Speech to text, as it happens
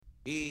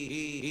I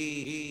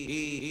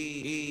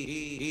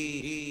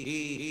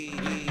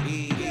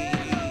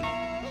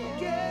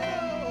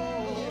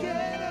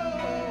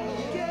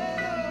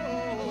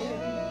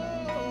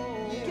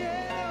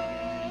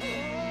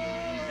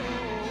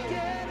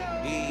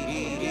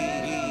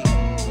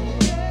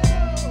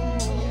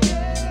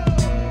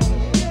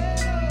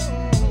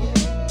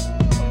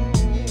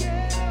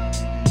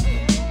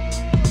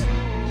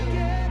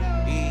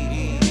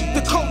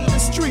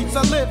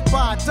live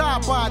by, die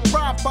by,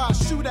 drive by,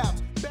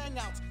 shootouts,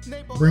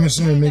 bangouts. Bring us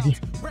in, Mickey.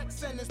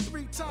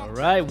 All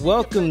right,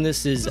 welcome.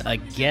 This is A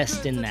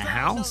Guest in the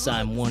House.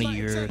 I'm one of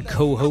your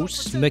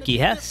co-hosts, Mickey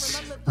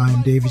Hess.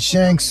 I'm David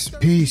Shanks.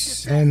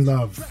 Peace and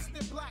love.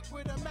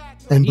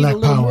 And Need black a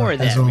little power, more of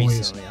that as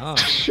always. Recently, huh?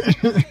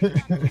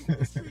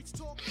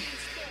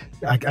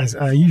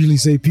 I usually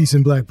say peace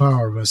and black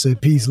power, but I say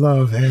peace,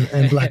 love,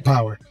 and black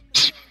power.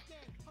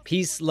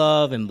 Peace,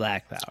 love, and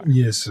black power.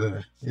 Yes,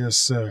 sir. Yes,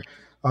 sir.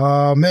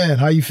 Man,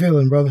 how you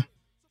feeling, brother?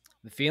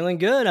 I'm feeling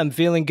good. I'm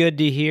feeling good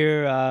to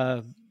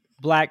hear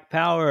black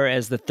power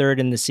as the third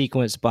in the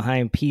sequence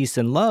behind peace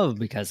and love,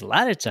 because a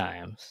lot of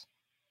times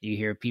you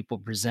hear people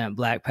present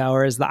black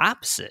power as the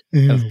opposite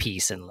of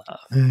peace and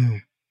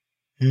love.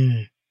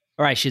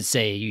 Or I should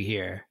say you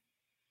hear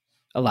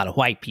a lot of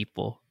white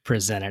people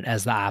present it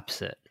as the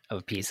opposite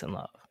of peace and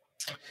love.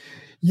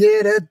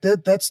 Yeah,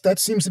 that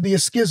seems to be a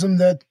schism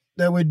that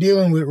we're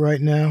dealing with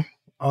right now.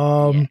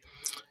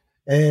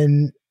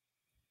 And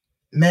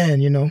man,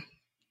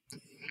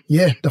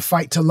 the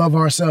fight to love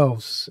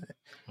ourselves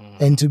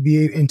and to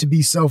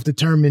be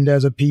self-determined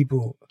as a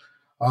people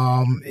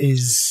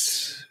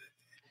is,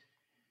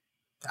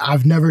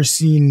 I've never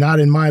seen, not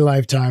in my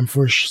lifetime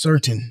for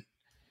certain,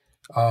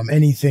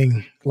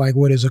 anything like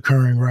what is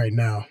occurring right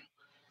now.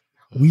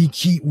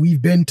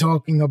 We've been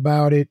talking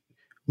about it.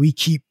 We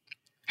keep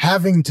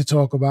having to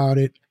talk about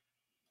it.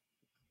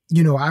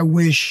 I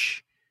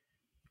wish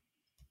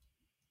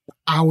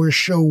our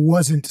show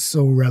wasn't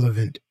so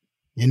relevant,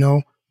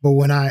 but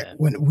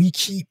when we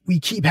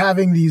keep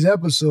having these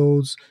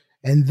episodes,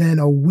 and then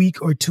a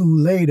week or two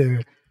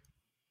later,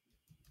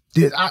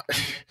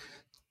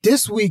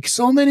 this week,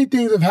 so many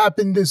things have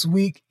happened this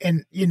week.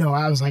 And,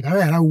 I was like,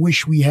 man, I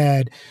wish we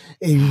had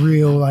a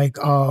real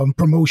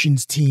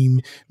promotions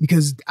team,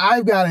 because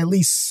I've got at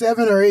least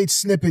 7 or 8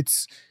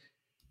 snippets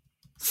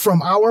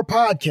from our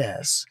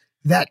podcast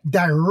that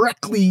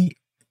directly,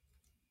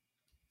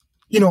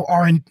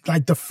 are in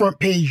the front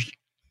page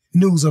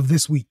news of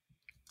this week.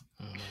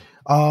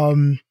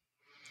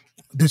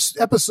 This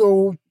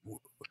episode,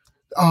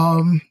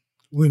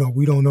 we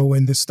don't know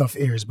when this stuff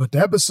airs, but the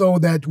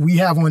episode that we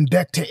have on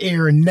deck to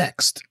air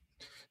next,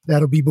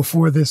 that'll be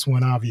before this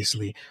one,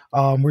 obviously.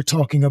 We're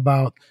talking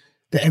about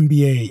the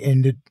NBA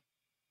and the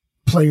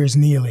players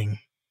kneeling.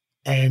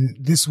 And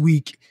this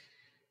week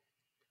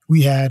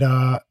we had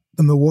the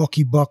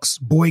Milwaukee Bucks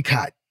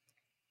boycott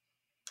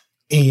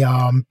a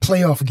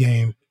playoff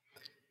game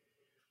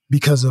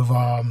because of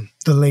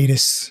the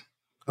latest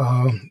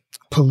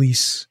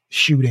police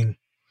shooting.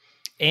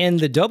 And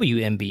the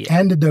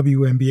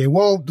WNBA.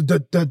 Well,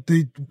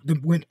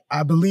 when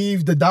I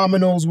believe the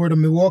dominoes were the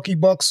Milwaukee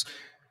Bucks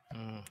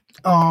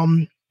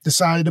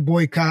decided to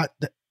boycott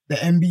the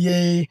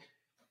NBA.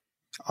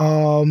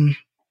 And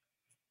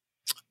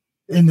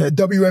the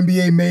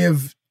WNBA may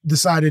have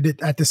decided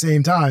it at the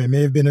same time. It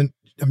may have been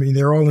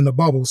they're all in the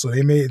bubble, so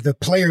the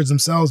players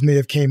themselves may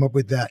have came up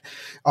with that.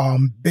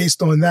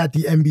 Based on that,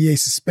 the NBA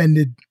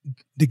suspended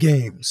the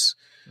games.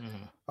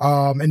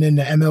 And then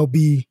the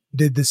MLB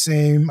did the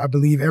same. I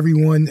believe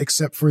everyone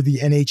except for the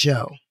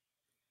NHL.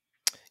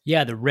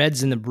 Yeah, the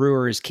Reds and the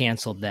Brewers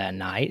canceled that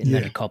night, and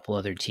then a couple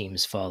other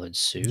teams followed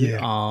suit.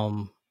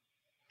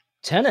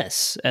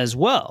 Tennis as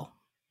well.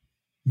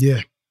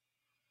 Yeah.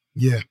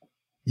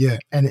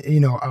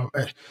 And,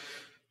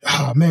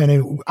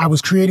 I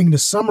was creating the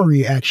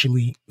summary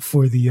actually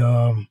for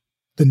the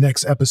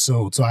next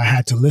episode, so I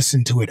had to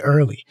listen to it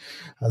early.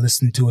 I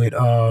listened to it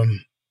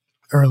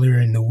earlier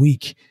in the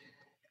week.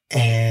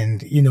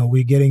 And,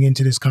 we're getting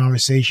into this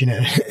conversation,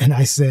 and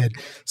I said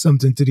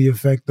something to the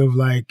effect of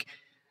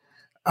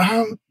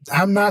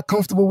I'm not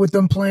comfortable with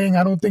them playing.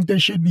 I don't think they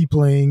should be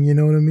playing. You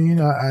know what I mean?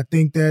 I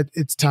think that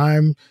it's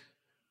time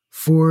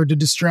for the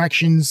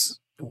distractions.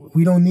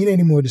 We don't need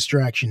any more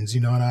distractions,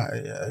 and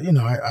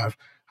I've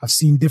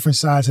seen different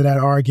sides of that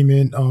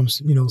argument.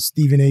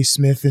 Stephen A.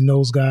 Smith and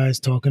those guys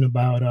talking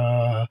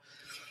about,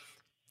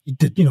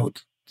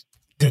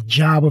 the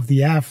job of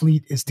the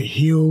athlete is to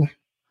heal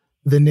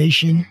the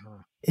nation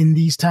in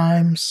these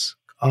times.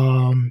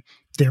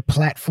 Their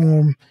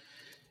platform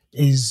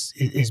is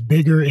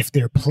bigger if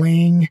they're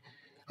playing.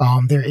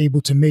 They're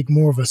able to make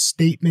more of a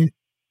statement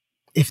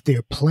if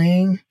they're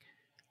playing.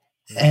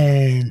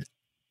 And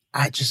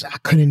I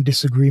couldn't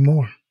disagree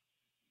more.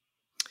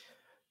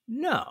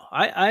 No,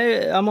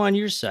 I'm on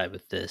your side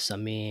with this. I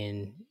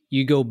mean,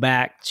 you go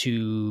back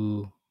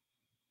to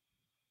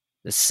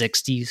the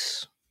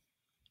 60s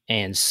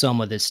and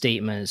some of the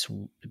statements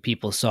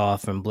people saw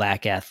from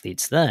black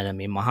athletes then. I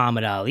mean,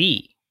 Muhammad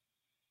Ali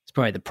is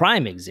probably the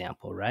prime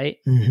example, right?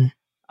 Mm-hmm.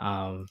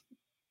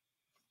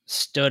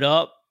 stood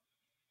up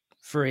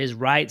for his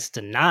rights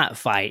to not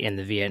fight in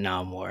the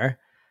Vietnam War,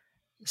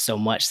 so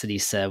much that he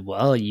said,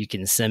 well, you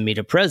can send me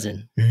to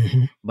prison,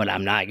 but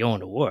I'm not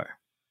going to war.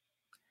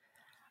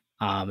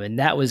 And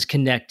that was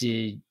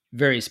connected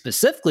very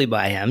specifically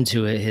by him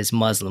to his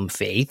Muslim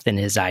faith and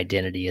his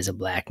identity as a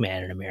black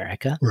man in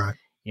America. Right.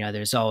 You know,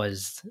 there's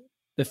always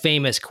the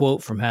famous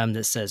quote from him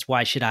that says,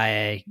 why should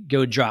I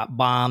go drop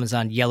bombs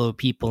on yellow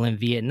people in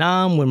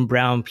Vietnam when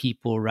brown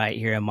people right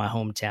here in my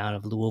hometown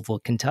of Louisville,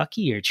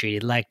 Kentucky are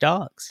treated like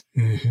dogs?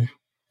 Mm-hmm.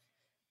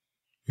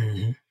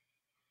 Mm-hmm.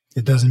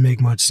 It doesn't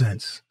make much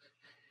sense.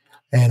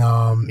 And,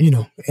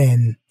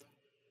 and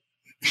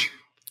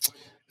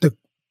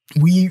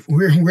we're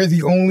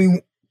the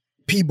only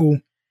people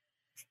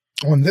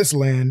on this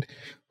land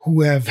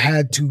who have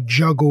had to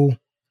juggle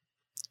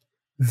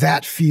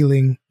that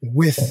feeling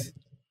with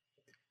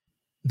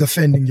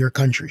defending your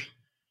country.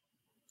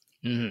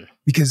 Mm-hmm.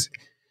 Because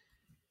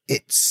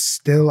it's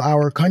still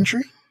our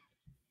country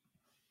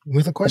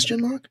with a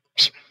question mark.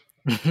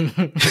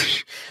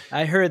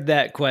 I heard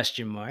that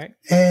question mark.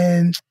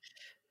 And,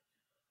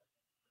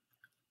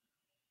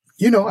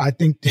 I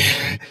think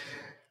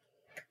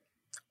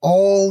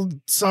all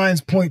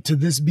signs point to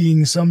this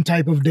being some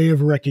type of day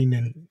of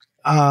reckoning.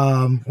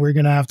 We're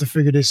going to have to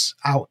figure this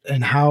out,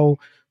 and how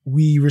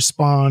we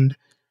respond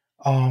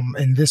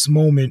in this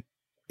moment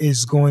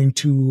is going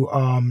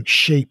to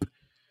shape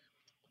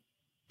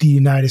the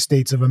United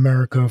States of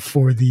America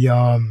for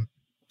the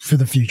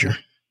future.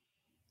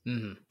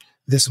 Mm-hmm.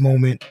 This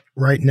moment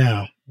right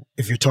now,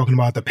 if you're talking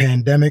about the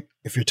pandemic,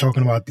 if you're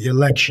talking about the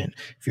election,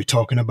 if you're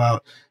talking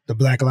about the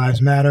Black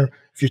Lives Matter,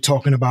 if you're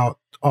talking about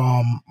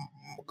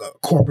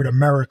corporate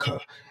America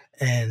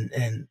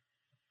and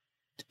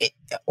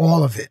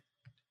all of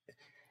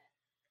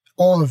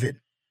it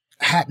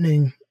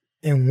happening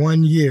in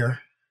 1 year,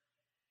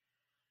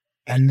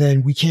 and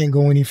then we can't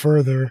go any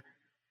further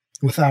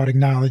without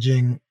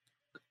acknowledging,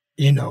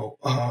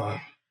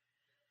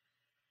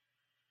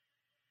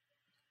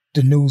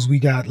 the news we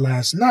got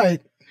last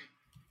night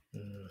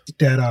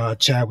that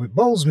Chadwick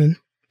Boseman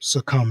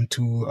succumbed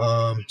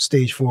to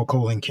stage 4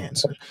 colon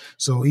cancer.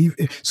 So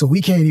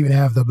we can't even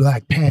have the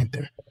Black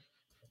Panther.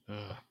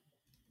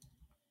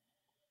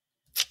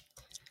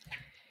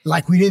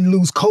 Like we didn't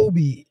lose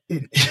Kobe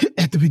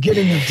at the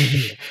beginning of the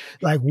year.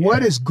 Like,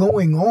 what is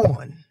going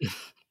on?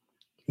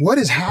 What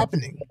is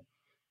happening?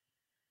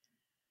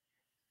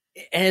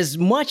 As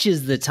much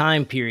as the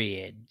time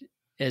period,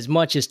 as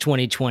much as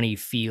 2020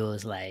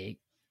 feels like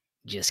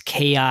just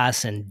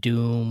chaos and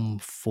doom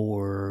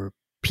for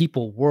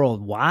people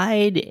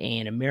worldwide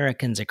and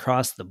Americans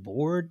across the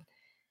board,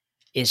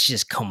 it's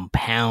just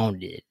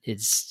compounded.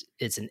 It's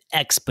an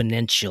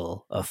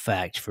exponential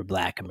effect for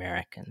Black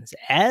Americans,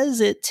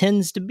 as it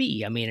tends to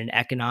be. I mean, an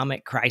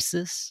economic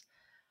crisis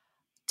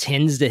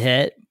tends to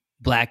hit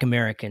Black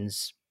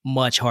Americans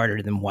much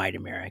harder than white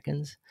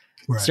Americans.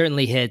 Right.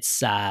 Certainly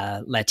hits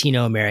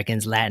Latino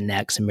Americans,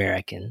 Latinx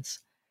Americans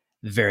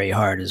very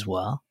hard as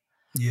well.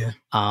 Yeah.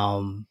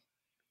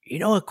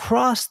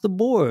 Across the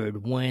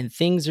board, when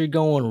things are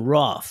going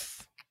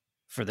rough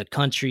for the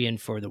country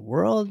and for the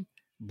world,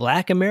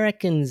 Black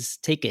Americans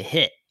take a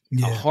hit,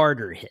 a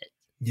harder hit.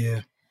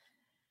 Yeah.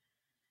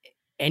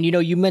 And,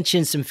 you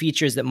mentioned some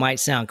features that might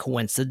sound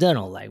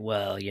coincidental, like,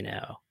 well,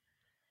 the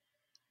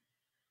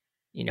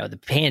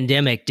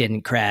pandemic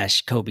didn't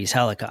crash Kobe's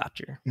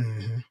helicopter.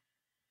 Mm-hmm.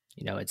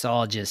 It's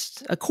all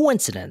just a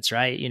coincidence,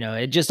 right?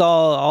 It just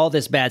all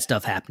this bad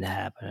stuff happened to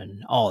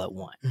happen all at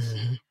once.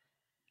 Mm-hmm.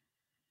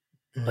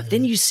 Mm-hmm. But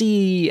then you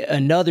see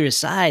another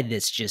side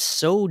that's just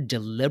so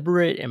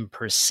deliberate and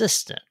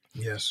persistent.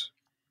 Yes.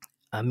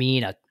 I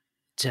mean,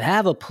 to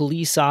have a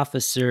police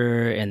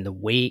officer in the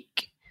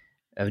wake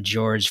of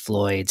George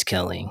Floyd's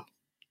killing,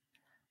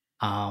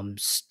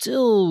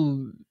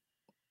 still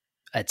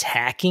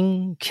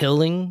attacking,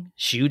 killing,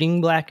 shooting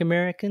Black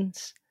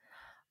Americans,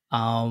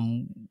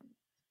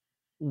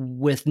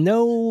 with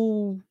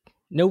no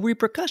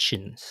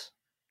repercussions.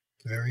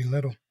 Very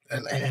little,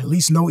 at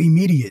least no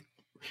immediate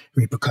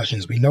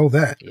repercussions. We know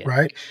that,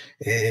 right?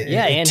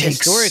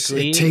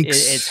 Historically,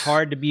 it's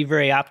hard to be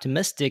very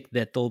optimistic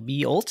that there'll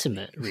be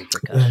ultimate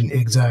repercussions.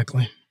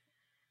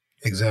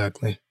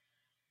 Exactly.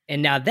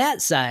 And now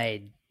that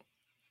side,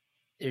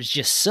 there's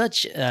just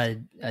such a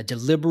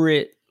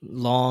deliberate,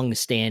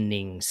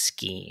 long-standing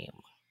scheme.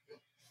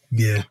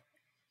 Yeah.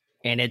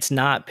 And it's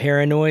not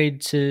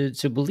paranoid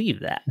to believe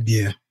that.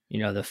 Yeah.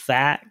 The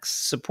facts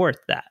support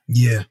that.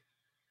 Yeah.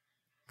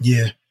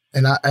 Yeah.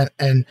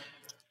 And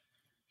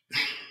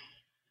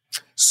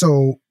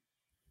so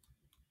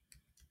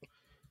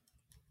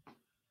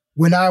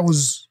when I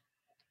was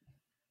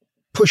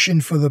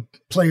pushing for the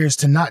players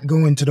to not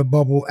go into the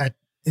bubble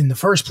in the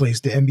first place,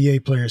 the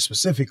NBA players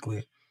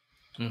specifically,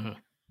 mm-hmm.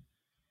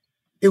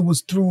 It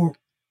was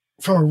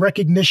from a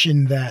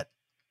recognition that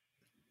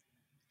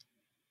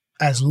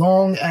as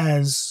long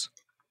as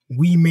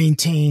we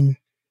maintain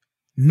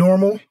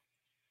normal,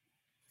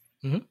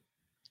 mm-hmm.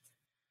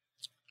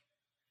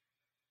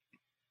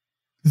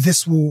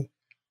 this will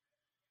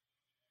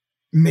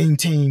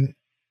maintain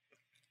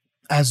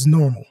as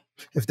normal,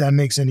 if that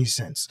makes any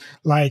sense.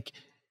 Like,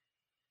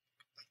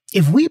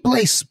 if we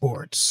play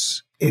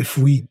sports, if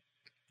we,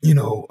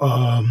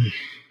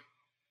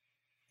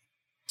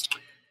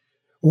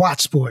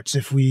 watch sports,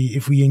 if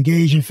we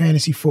engage in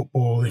fantasy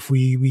football, if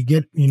we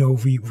get,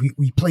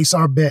 we place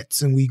our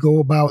bets and we go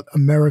about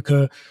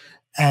America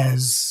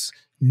as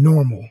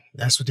normal.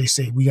 That's what they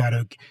say. We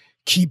gotta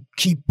keep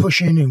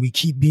pushing and we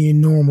keep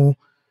being normal.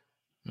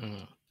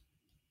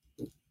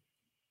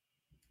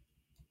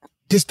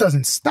 This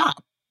doesn't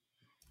stop.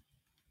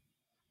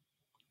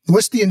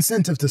 What's the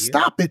incentive to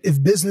stop it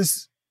if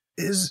business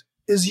is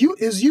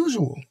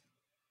usual?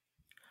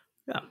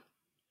 Yeah.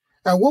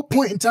 At what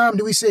point in time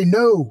do we say,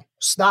 no,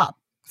 stop,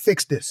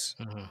 fix this?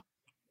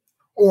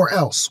 Or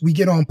else we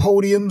get on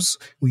podiums,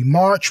 we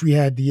march. We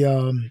had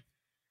the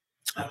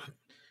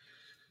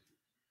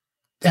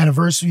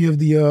anniversary of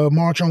the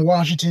March on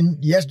Washington.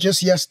 Yes,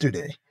 just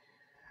yesterday.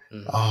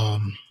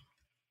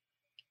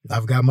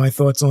 I've got my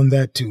thoughts on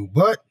that too.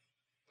 But,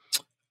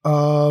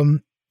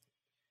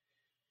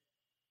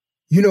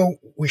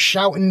 we're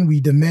shouting, we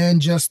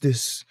demand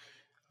justice.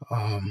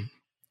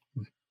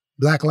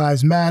 Black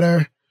Lives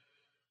Matter.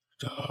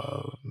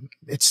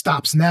 It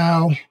stops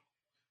now.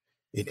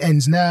 It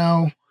ends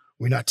now.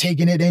 We're not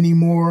taking it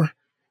anymore.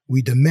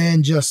 We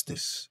demand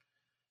justice.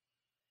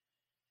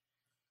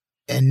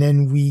 And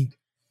then we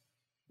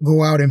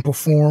go out and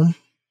perform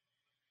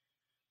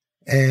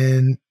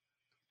and,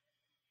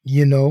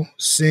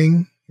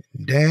 sing,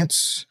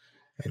 dance,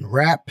 and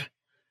rap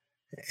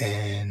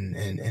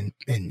and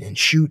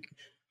shoot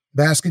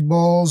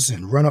basketballs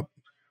and run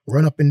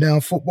up and down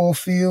football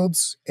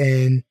fields,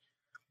 and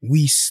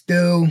we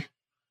still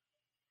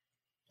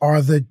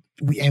are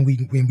when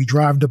we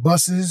drive the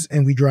buses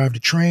and we drive the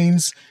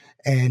trains,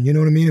 and you know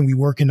what I mean, and we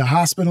work in the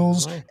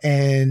hospitals,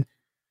 and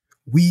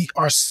we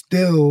are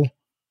still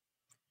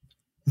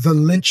the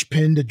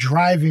linchpin, the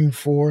driving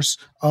force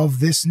of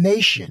this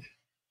nation,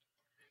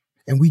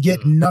 and we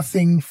get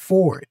nothing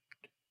for it.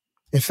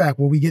 In fact,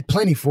 we get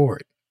plenty for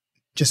it,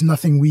 just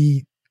nothing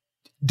we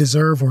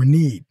deserve or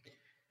need.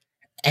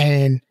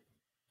 And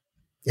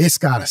it's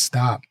got to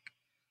stop.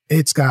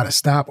 It's got to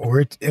stop,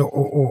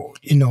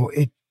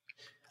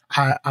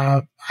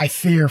 I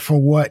fear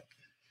for what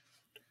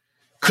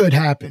could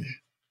happen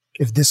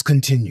if this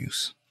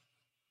continues.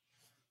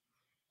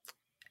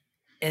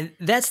 And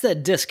that's the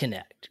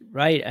disconnect,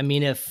 right? I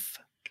mean, if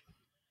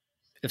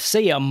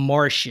say a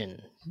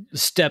Martian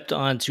stepped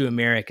onto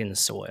American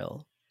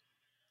soil,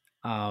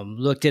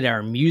 looked at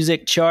our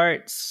music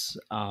charts,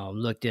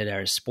 looked at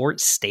our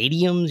sports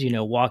stadiums,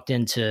 walked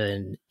into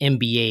an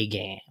NBA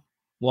game,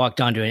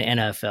 walked onto an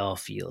NFL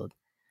field,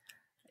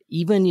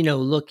 even,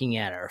 looking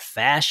at our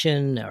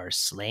fashion, our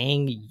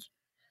slang,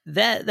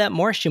 that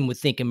Martian would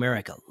think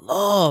America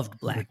loved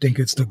black people. I think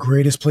it's the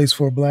greatest place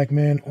for a black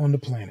man on the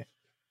planet.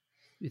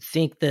 You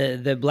think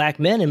the black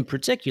men in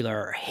particular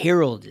are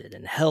heralded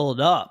and held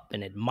up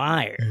and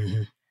admired.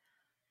 Mm-hmm.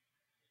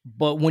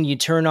 But when you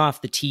turn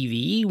off the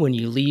TV, when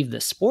you leave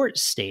the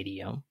sports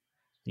stadium,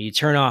 when you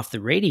turn off the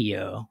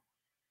radio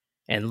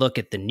and look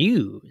at the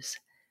news,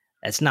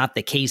 that's not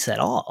the case at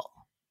all.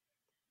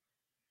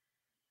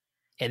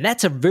 And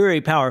that's a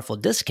very powerful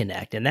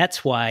disconnect. And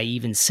that's why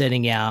even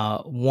sitting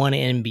out one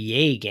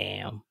NBA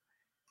game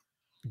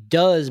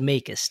does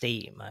make a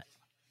statement.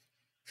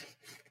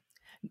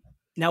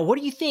 Now, what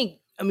do you think?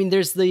 I mean,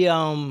 there's the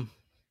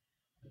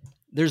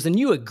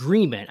new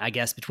agreement, I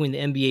guess, between the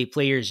NBA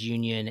Players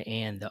Union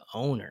and the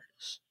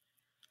owners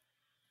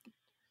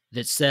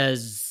that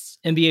says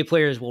NBA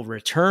players will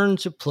return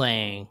to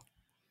playing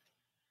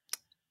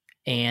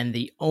and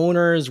the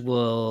owners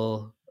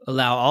will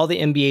allow all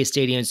the NBA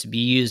stadiums to be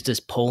used as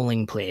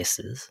polling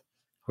places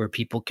where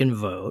people can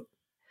vote,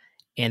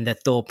 and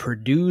that they'll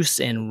produce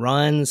and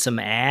run some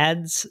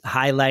ads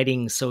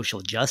highlighting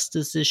social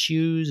justice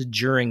issues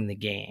during the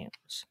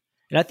games.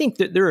 And I think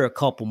that there are a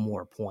couple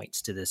more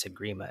points to this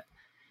agreement.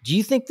 Do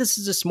you think this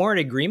is a smart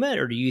agreement,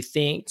 or do you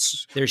think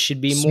there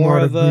should be more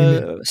of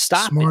a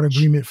stoppage? Smart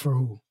agreement for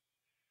who?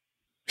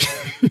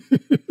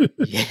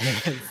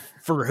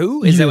 For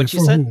who? Is that what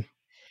you said? Who?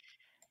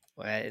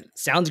 Well, it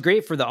sounds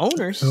great for the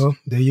owners. Oh,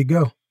 there you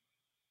go.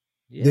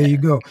 Yeah. There you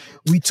go.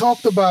 We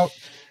talked about,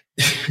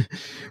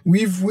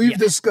 we've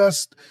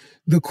discussed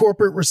the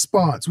corporate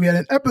response. We had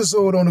an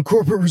episode on the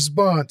corporate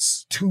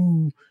response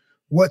to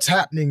what's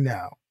happening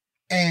now.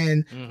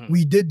 And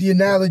we did the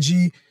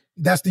analogy.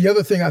 That's the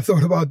other thing I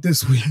thought about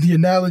this week, the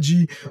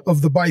analogy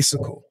of the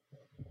bicycle.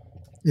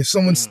 If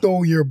someone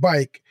stole your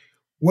bike,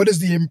 what is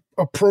the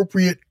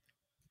appropriate,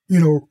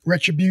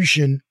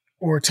 retribution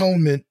or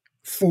atonement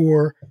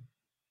for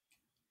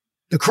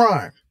the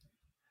crime?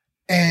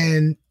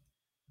 And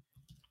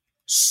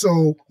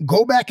so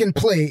go back and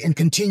play and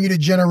continue to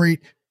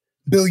generate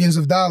billions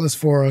of dollars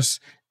for us,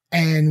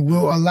 and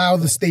we'll allow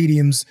the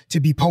stadiums to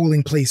be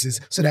polling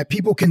places so that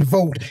people can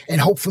vote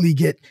and hopefully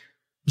get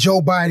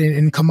Joe Biden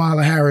and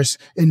Kamala Harris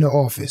in the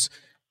office.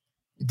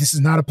 This is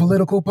not a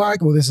political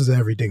podcast. Well, this is an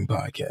everything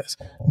podcast,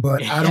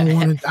 but I don't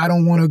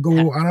want to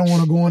go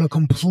on a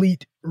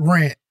complete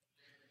rant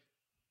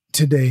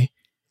today.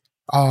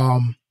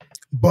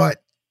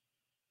 But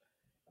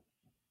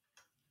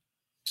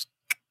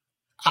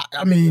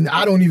I mean,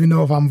 I don't even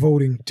know if I'm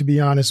voting, to be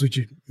honest with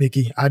you,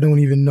 Mickey. I don't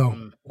even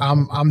know.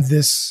 I'm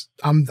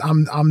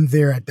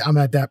there. I'm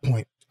at that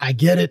point. I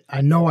get it.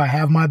 I know I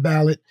have my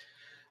ballot.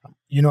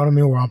 You know what I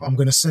mean? Where I'm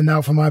going to send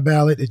out for my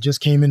ballot. It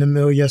just came in the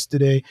mail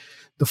yesterday,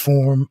 the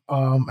form,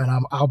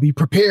 and I'll be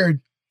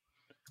prepared.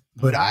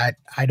 But I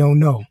don't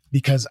know,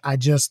 because I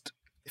just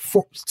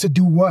to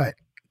do what?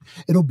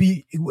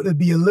 Would it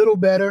be a little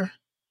better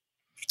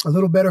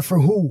for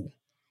who?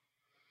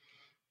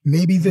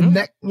 Maybe the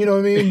neck, you know what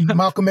I mean?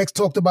 Malcolm X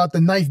talked about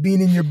the knife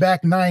being in your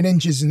back 9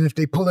 inches, and if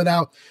they pull it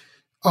out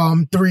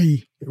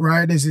 3,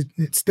 right?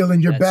 It's still in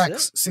your back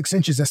 6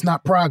 inches? That's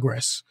not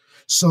progress.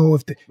 So well,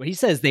 he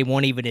says they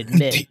won't even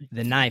admit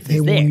the knife is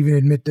there. They won't even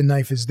admit the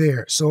knife is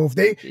there. So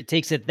it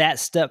takes it that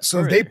step. So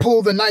further. If they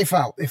pull the knife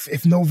out,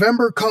 if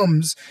November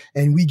comes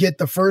and we get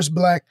the first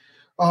black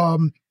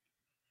and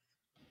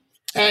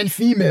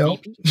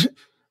female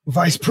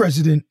vice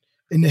president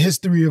in the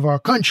history of our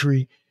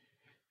country,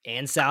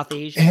 and South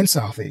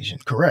Asian,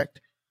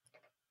 correct.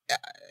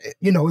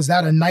 Is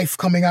that a knife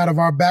coming out of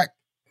our back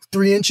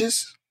 3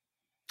 inches?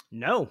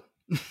 No,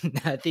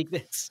 I think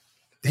that's.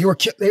 They were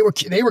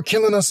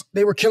killing us.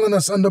 They were killing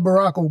us under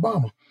Barack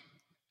Obama.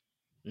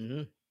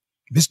 Mm-hmm.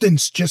 This didn't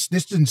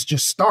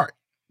just start.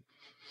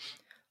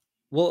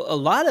 Well, a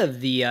lot of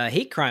the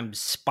hate crimes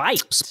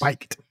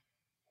spiked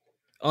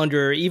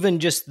under even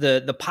just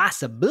the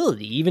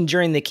possibility, even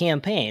during the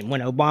campaign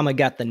when Obama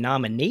got the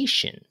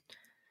nomination.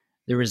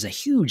 There was a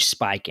huge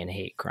spike in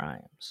hate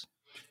crimes,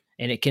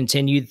 and it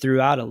continued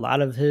throughout a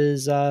lot of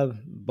his,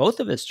 both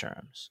of his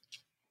terms.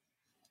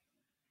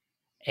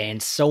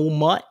 And so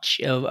much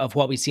of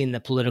what we see in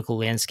the political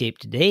landscape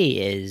today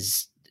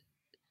is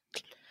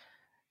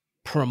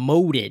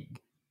promoted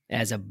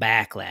as a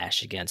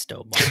backlash against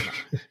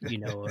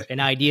Obama. An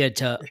idea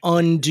to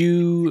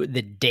undo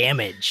the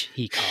damage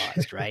he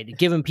caused, right?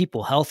 Giving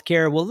people health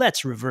care. Well,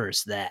 let's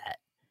reverse that.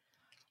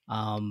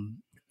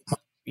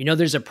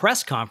 There's a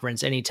press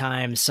conference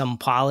anytime some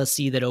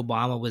policy that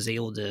Obama was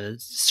able to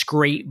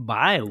scrape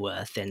by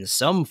with in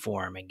some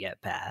form and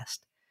get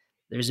passed.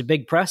 There's a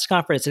big press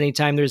conference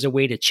anytime there's a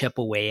way to chip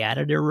away at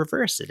it or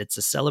reverse it. It's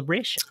a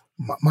celebration.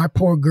 My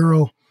poor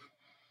girl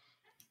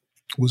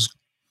was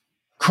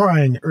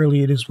crying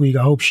earlier this week.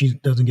 I hope she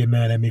doesn't get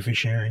mad at me for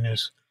sharing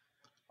this.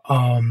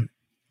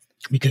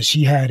 Because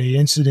she had an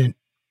incident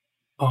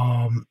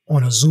on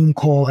a Zoom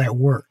call at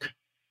work.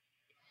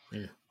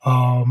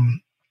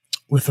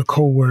 With a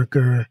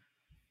coworker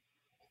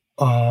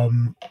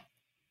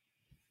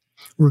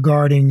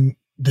regarding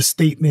the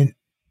statement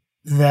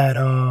that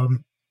a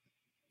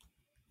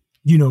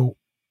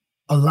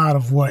lot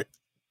of what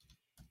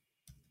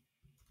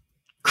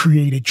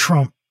created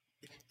Trump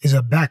is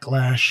a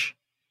backlash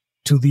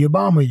to the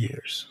Obama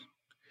years.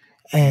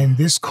 And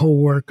this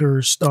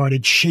coworker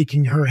started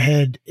shaking her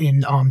head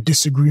in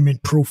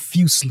disagreement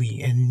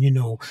profusely. And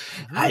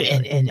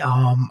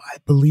I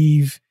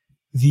believe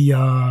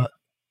the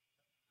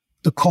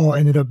call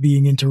ended up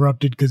being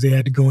interrupted because they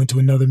had to go into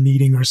another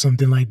meeting or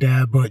something like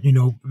that. But,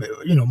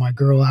 my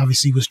girl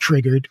obviously was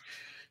triggered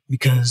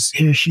because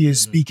here she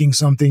is speaking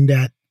something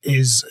that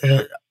is,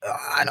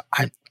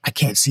 I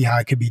can't see how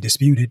it could be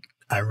disputed.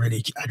 I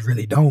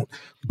really don't.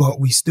 But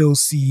we still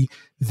see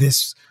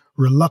this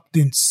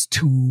reluctance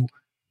to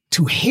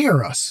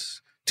hear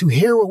us, to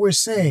hear what we're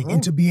saying,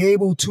 and to be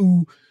able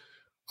to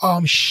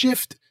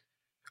shift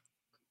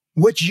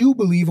what you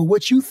believe or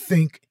what you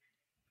think.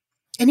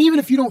 And even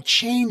if you don't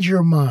change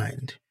your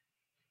mind,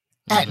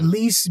 at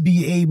least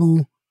be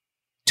able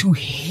to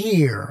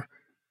hear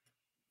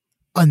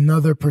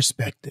another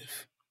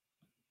perspective.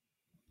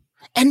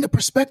 And the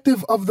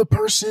perspective of the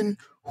person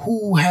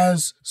who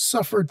has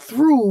suffered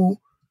through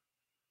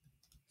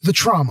the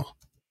trauma.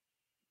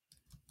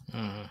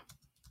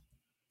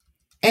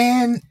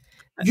 And,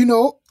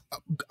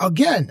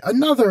 again,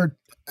 another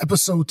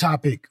episode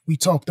topic we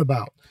talked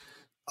about,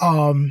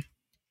 the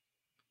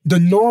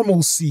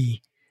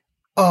normalcy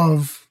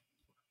of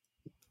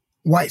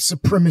white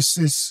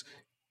supremacists,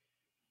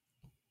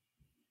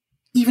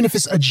 even if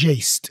it's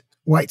adjacent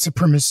white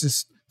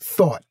supremacist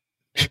thought.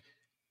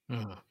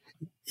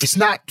 It's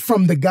not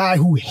from the guy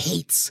who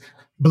hates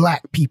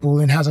black people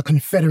and has a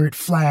Confederate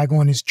flag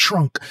on his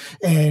trunk.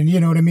 And you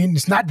know what I mean?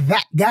 It's not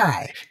that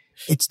guy.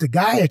 It's the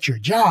guy at your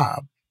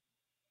job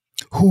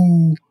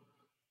who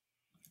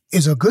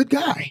is a good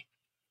guy.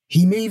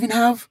 He may even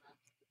have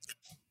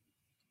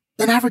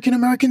an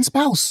African-American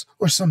spouse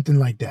or something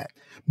like that.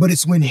 But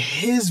it's when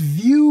his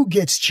view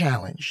gets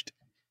challenged,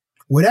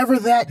 whatever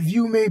that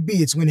view may be,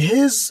 it's when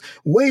his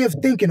way of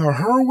thinking or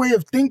her way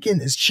of thinking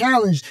is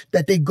challenged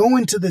that they go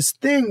into this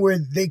thing where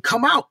they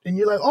come out and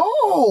you're like,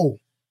 oh,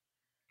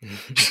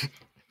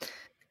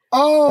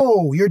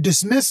 you're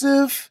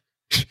dismissive,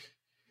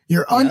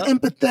 you're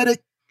unempathetic.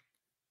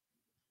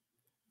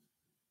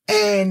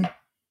 And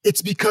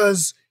it's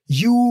because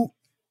you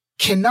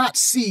cannot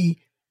see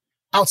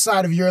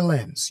outside of your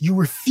lens. You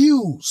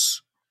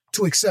refuse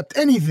to accept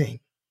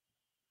anything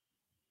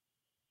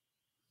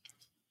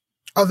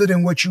other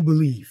than what you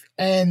believe.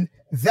 And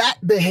that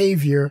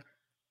behavior,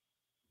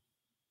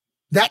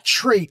 that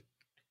trait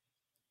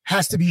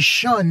has to be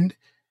shunned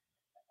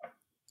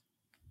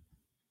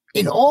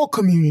in all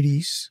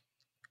communities,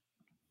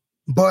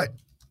 but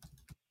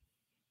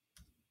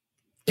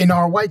in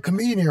our white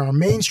community, our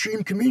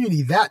mainstream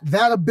community,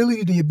 the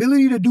ability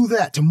to do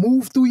that, to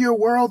move through your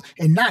world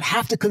and not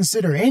have to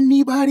consider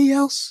anybody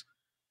else,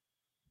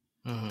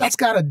 that's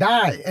got to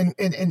die.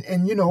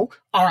 And you know,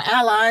 our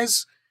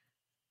allies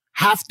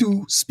have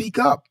to speak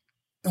up,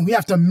 and we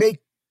have to make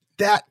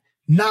that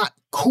not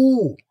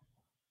cool,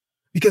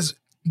 because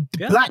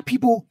Black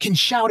people can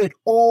shout it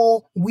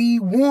all we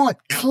want.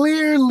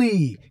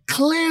 Clearly,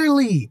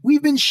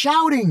 we've been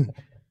shouting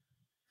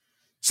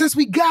since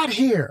we got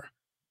here.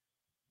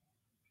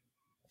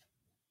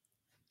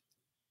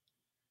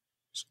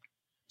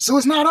 So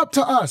it's not up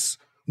to us.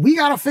 We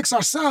got to fix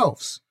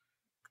ourselves.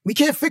 We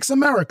can't fix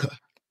America.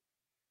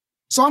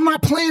 So I'm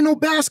not playing no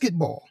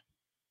basketball.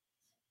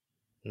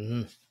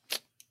 Mm-hmm.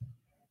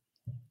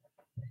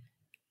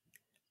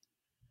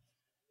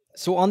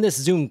 So on this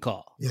Zoom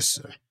call. Yes,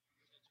 sir.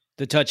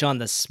 To touch on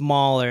the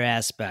smaller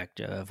aspect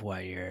of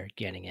what you're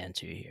getting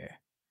into here.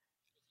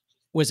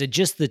 Was it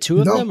just the two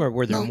of them, or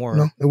were there more?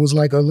 No, it was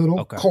like a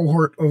little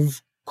cohort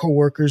of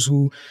coworkers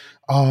who,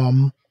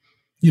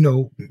 you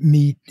know,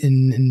 meet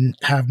and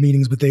have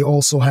meetings, but they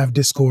also have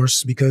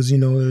discourse because, you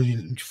know,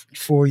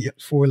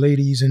 four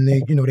ladies, and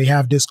they, you know, they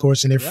have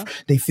discourse, and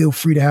they feel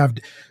free to have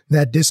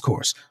that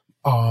discourse.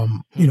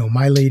 You know,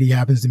 my lady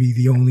happens to be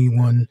the only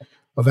one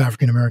of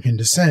African-American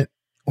descent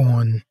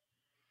on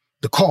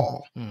the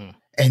call. Mm-hmm.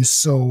 And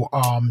so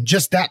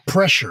just that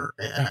pressure,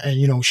 and,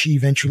 you know, she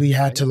eventually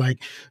had to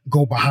like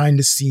go behind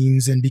the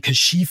scenes, and because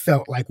she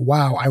felt like,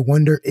 wow, I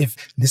wonder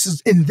if this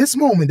is in this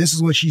moment, this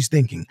is what she's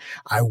thinking.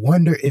 I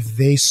wonder if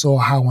they saw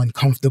how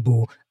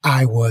uncomfortable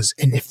I was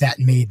and if that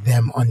made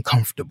them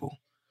uncomfortable,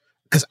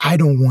 because I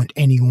don't want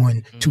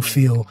anyone to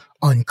feel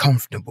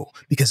uncomfortable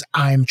because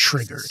I'm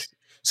triggered.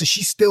 So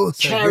she's still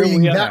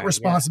carrying that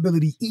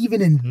responsibility.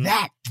 Even in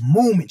that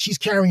moment, she's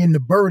carrying the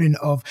burden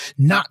of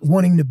not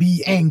wanting to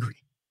be angry.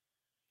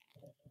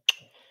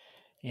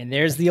 And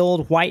there's the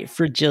old white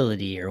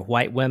fragility, or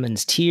white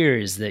women's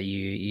tears, that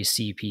you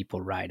see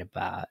people write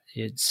about.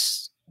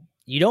 It's,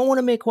 you don't want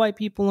to make white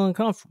people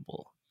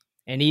uncomfortable.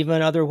 And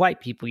even other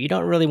white people, you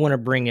don't really want to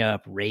bring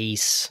up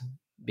race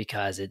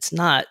because it's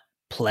not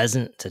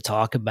pleasant to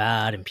talk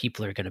about and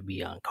people are going to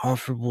be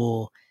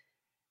uncomfortable.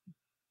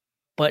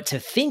 But to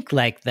think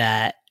like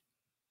that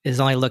is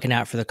only looking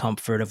out for the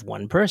comfort of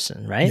one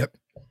person, right? Yep.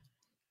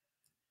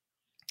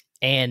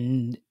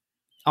 And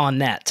on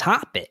that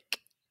topic,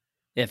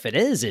 if it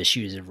is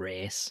issues of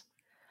race,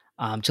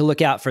 to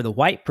look out for the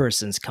white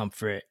person's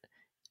comfort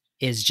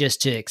is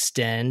just to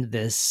extend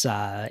this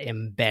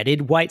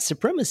embedded white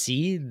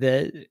supremacy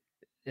that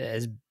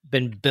has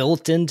been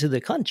built into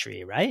the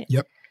country, right?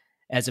 Yep.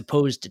 As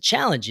opposed to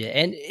challenge it.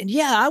 And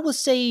yeah, I will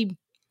say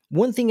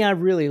one thing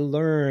I've really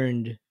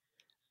learned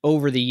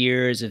over the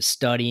years of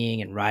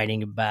studying and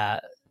writing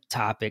about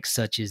topics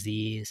such as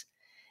these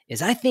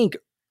is, I think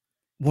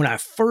when I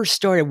first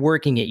started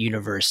working at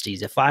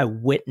universities, if I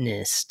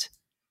witnessed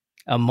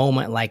a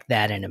moment like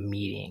that in a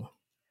meeting,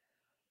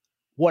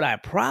 what I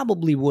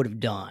probably would have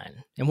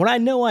done, and what I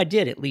know I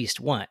did at least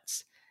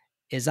once,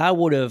 is I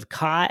would have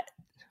caught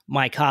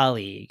my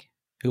colleague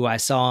who I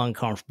saw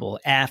uncomfortable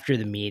after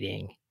the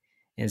meeting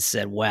and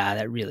said, wow,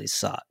 that really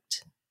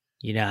sucked.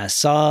 You know, I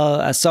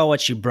saw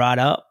what you brought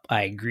up.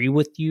 I agree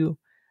with you.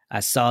 I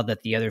saw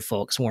that the other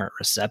folks weren't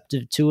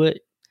receptive to it.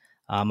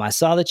 I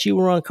saw that you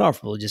were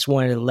uncomfortable. Just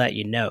wanted to let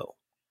you know.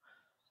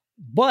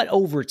 But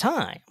over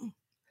time,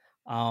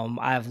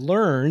 I've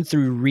learned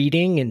through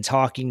reading and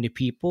talking to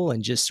people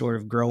and just sort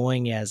of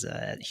growing as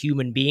a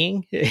human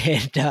being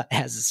and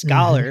as a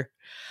scholar,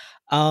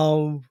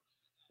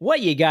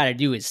 what you got to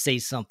do is say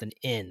something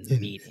in the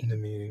meeting. In the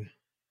meeting.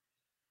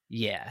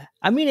 Yeah.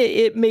 I mean,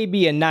 it may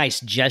be a nice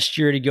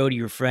gesture to go to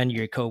your friend,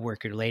 your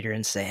coworker later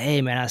and say,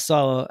 hey, man, I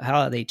saw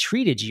how they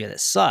treated you.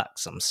 That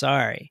sucks. I'm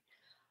sorry.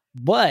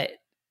 But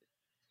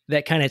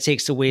that kind of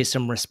takes away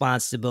some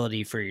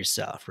responsibility for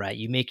yourself, right?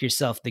 You make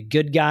yourself the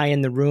good guy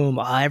in the room.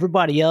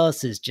 Everybody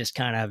else is just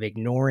kind of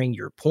ignoring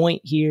your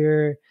point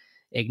here,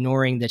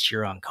 ignoring that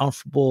you're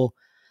uncomfortable.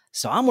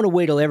 So I'm going to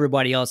wait till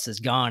everybody else is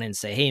gone and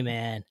say, hey,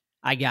 man,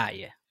 I got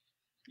you.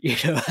 You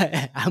know,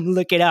 I'm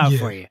looking out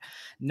for you.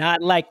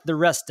 Not like the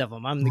rest of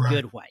them. I'm the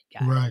good white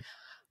guy. Right.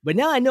 But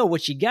now I know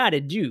what you got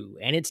to do,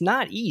 and it's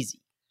not easy,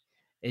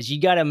 is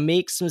you got to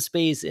make some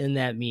space in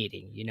that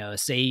meeting. You know,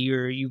 say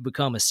you've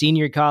become a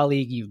senior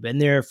colleague, you've been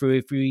there for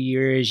a few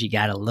years, you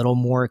got a little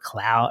more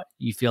clout,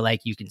 you feel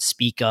like you can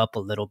speak up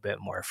a little bit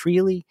more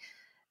freely.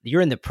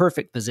 You're in the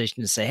perfect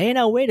position to say, hey,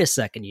 now wait a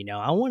second, you know,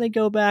 I want to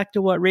go back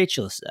to what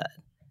Rachel said.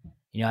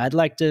 You know, I'd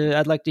like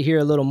to hear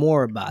a little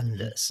more about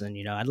this, and,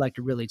 you know, I'd like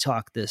to really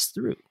talk this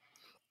through.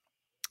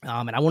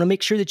 And I want to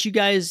make sure that you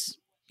guys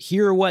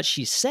hear what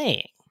she's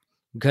saying,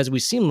 because we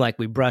seem like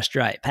we brushed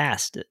right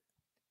past it.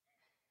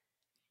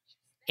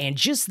 And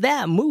just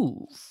that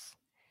move,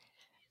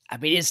 I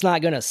mean, it's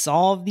not going to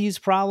solve these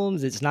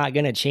problems. It's not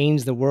going to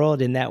change the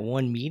world in that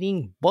one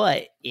meeting,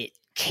 but it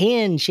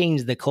can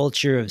change the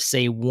culture of,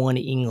 say, one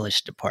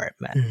English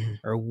department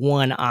or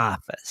one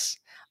office.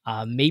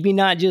 Maybe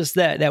not just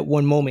that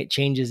one moment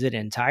changes it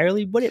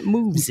entirely, but it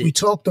moves We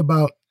talked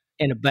about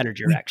in a better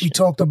direction. We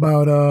talked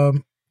about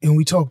and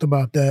we talked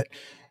about that,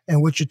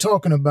 and what you're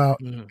talking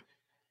about.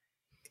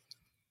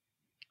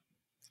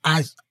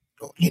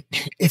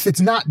 If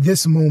it's not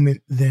this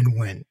moment, then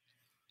when?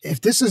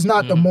 If this is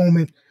not the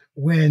moment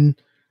when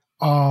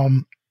a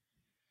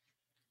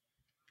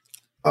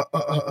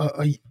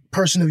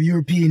person of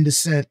European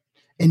descent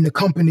in the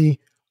company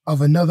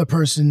of another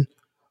person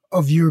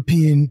of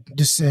European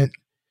descent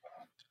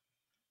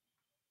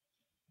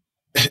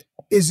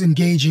is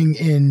engaging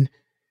in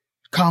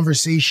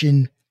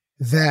conversation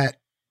that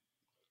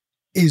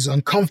is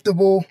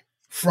uncomfortable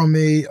from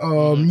a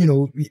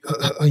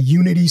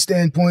unity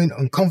standpoint,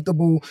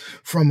 uncomfortable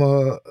from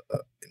a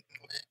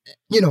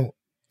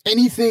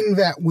anything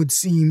that would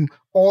seem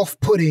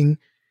off-putting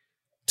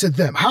to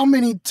them. How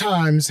many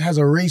times has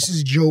a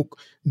racist joke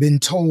been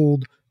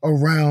told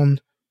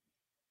around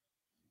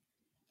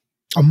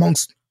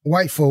amongst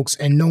white folks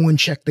and no one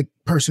checked the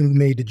person who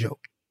made the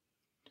joke?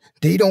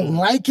 They don't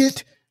like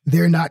it.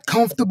 They're not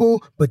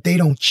comfortable, but they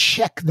don't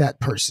check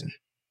that person.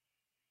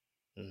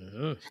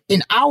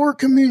 In our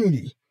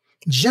community,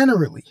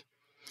 generally,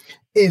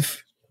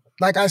 if,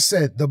 like I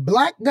said, the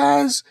black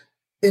guys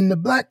in the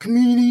black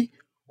community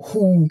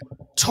who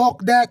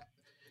talk that,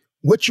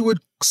 what you would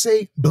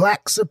say,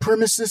 black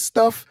supremacist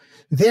stuff,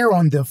 they're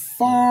on the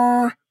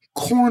far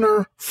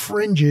corner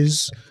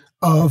fringes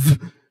of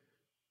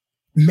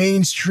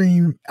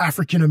mainstream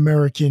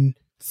African-American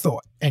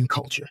thought and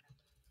culture.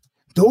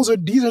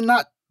 These are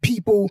not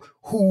people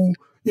who,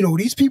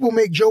 these people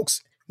make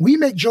jokes. We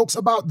make jokes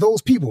about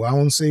those people. I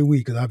won't say we,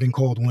 because I've been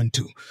called one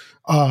too.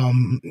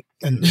 And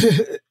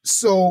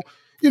so,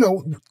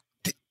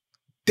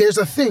 there's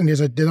a thing,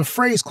 there's a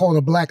phrase called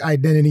a black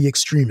identity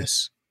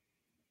extremist.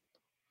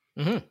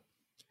 And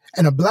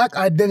a black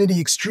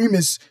identity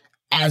extremist,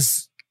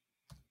 as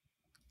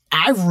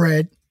I've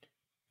read,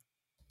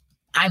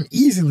 I'm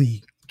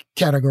easily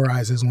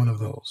categorized as one of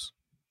those.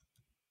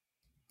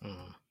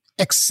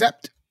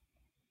 Except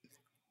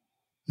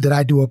that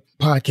I do a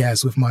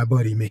podcast with my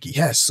buddy Mickey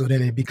Hess, so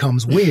then it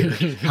becomes weird.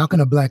 How can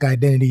a black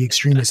identity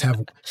extremist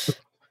have,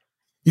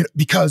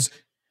 because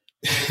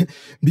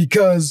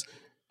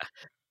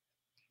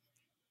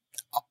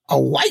a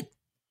white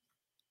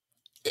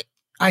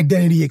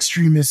identity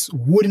extremist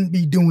wouldn't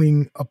be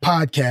doing a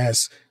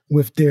podcast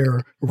with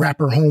their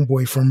rapper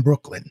homeboy from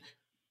Brooklyn,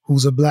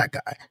 who's a black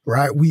guy,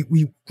 right?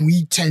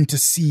 We tend to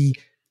see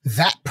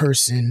that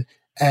person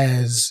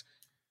as,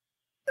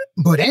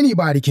 but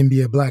anybody can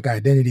be a black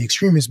identity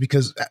extremist,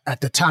 because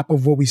at the top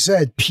of what we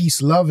said,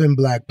 peace, love, and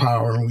black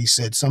power. And we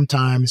said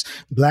sometimes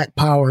black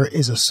power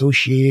is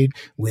associated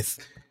with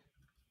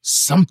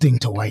something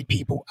to white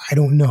people. I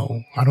don't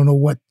know. I don't know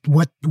what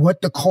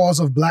the cause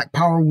of black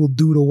power will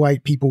do to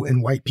white people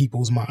in white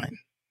people's mind.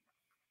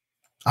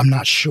 I'm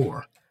not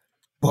sure,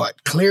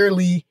 but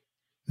clearly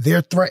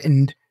they're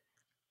threatened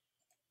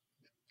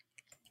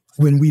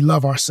when we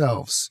love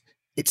ourselves,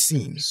 it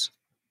seems.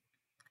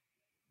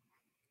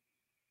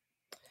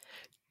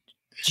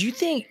 Do you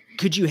think,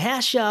 could you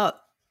hash out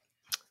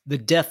the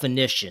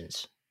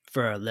definitions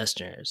for our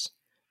listeners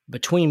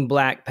between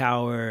black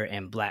power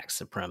and black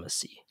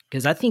supremacy?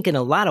 Because I think in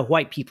a lot of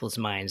white people's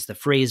minds, the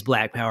phrase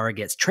black power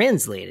gets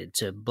translated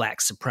to black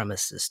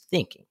supremacist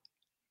thinking.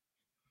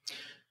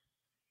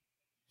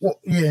 Well,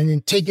 yeah,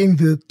 and taking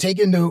the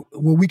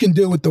well, we can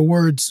deal with the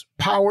words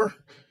power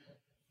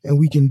and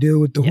we can deal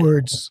with the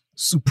words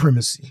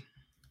supremacy.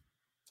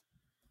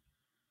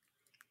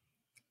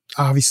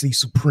 Obviously,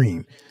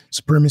 supreme.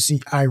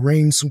 Supremacy, I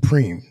reign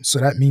supreme. So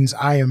that means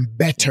I am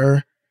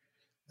better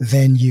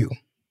than you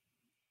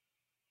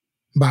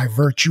by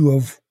virtue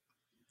of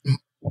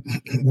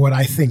what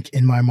I think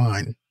in my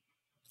mind.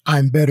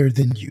 I'm better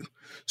than you.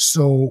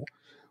 So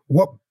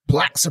what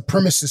black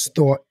supremacists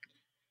thought,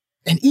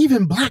 and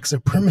even black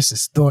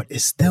supremacists thought,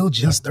 is still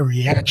just a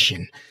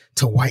reaction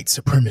to white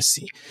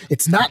supremacy.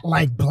 It's not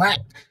like black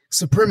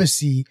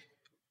supremacy,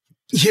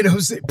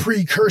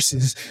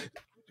 precurses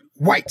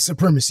white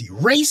supremacy.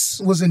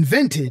 Race was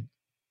invented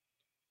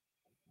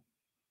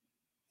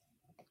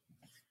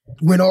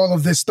when all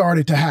of this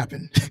started to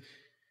happen.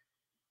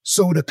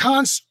 So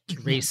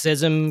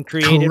racism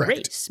created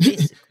race,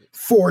 basically.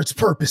 For its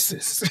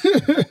purposes.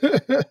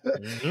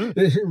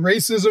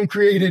 Racism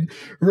created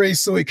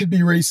race so it could be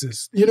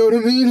racist. You know what I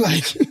mean?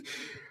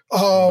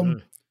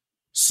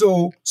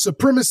 So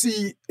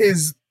supremacy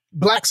is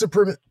black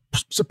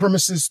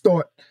supremacist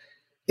thought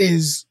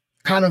is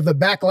kind of the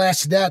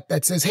backlash to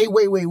that says, hey,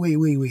 wait. We're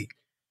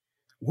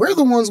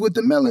the ones with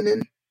the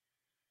melanin.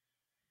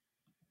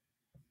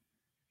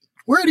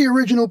 We're the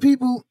original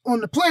people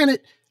on the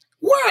planet.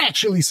 We're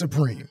actually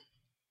supreme.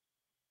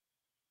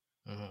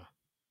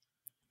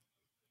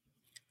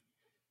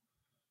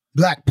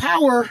 Black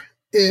power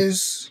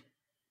is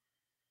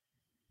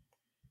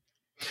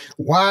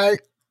why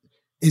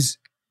is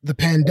the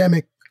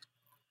pandemic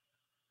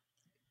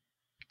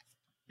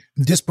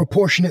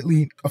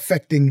disproportionately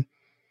affecting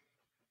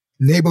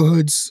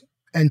neighborhoods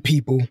and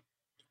people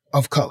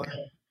of color.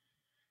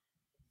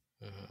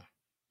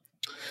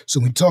 So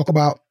we talk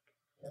about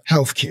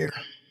healthcare,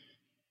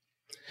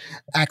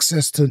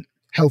 access to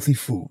healthy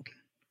food,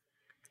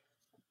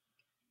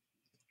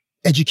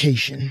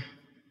 education,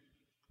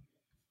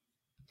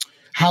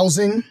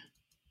 housing,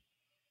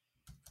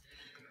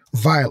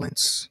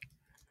 violence,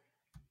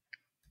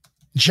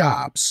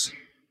 jobs,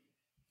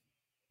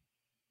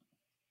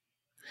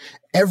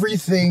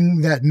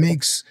 everything that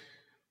makes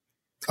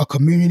a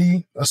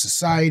community, a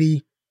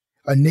society,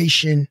 a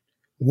nation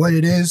what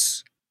it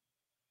is,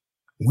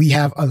 we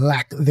have a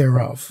lack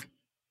thereof.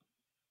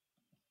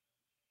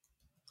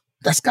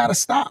 That's got to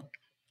stop.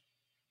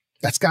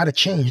 That's got to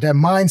change. That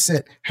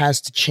mindset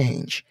has to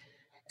change.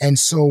 And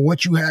so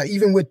what you have,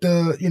 even with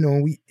the,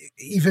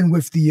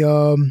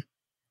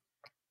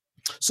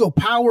 so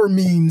power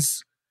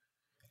means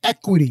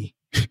equity.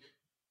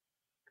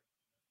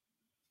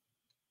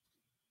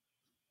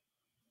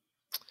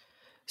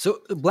 So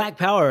Black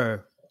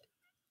Power,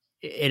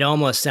 it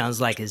almost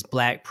sounds like is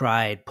Black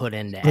Pride put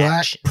into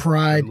action. Black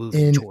Pride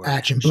in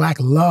action. Black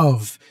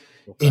love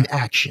in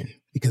action,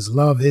 because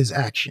love is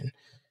action.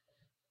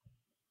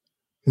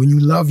 When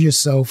you love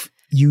yourself,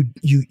 you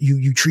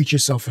treat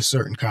yourself a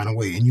certain kind of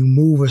way and you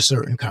move a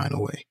certain kind of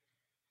way.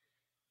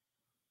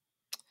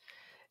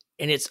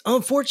 And it's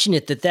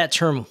unfortunate that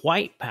term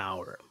white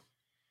power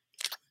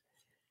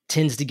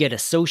tends to get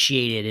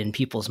associated in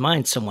people's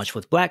minds so much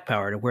with Black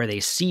Power, to where they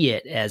see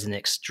it as an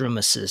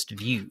extremist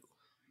view,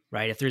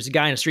 right? If there's a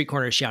guy in a street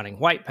corner shouting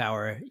white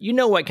power, you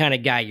know what kind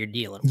of guy you're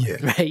dealing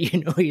with, right?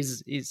 You know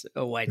he's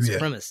a white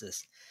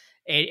supremacist.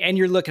 And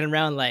you're looking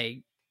around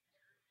like,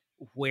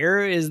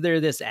 where is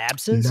there this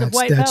absence of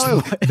white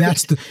power? But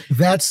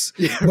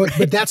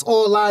that's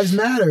all lives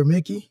matter,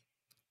 Mickey.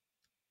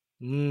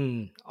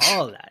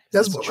 All that.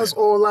 That's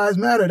all lives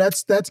matter.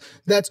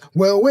 That's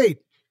well, wait.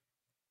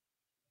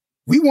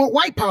 We want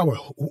white power.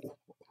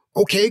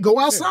 Okay, go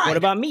outside. What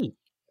about me?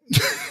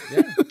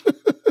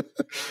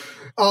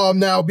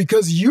 Now,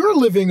 because you're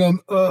living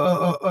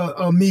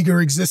a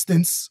meager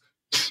existence,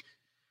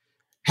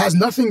 has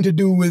nothing to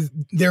do with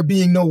there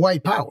being no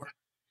white power.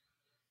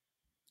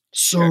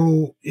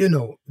 So,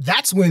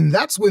 that's when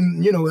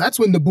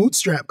the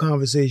bootstrap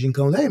conversation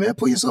comes. Hey man,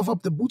 pull yourself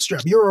up the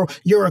bootstrap.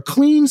 You're a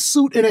clean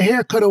suit and a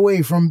haircut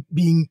away from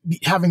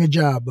having a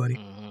job, buddy.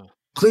 Mm-hmm.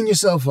 Clean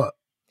yourself up.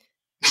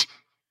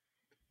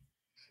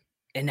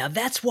 And now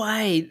that's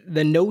why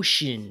the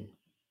notion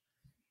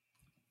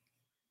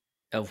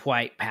of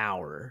white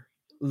power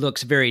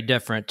looks very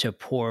different to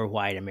poor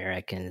white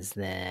Americans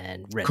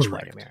than rich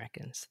white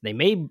Americans. They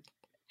may,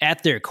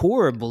 at their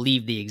core,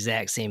 believe the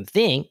exact same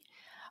thing.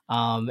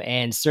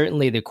 And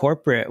certainly the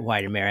corporate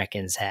white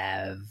Americans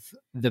have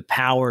the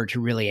power to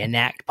really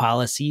enact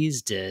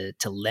policies to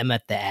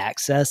limit the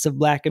access of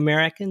Black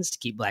Americans, to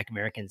keep Black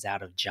Americans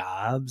out of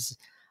jobs,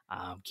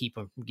 keep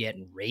them from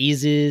getting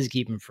raises,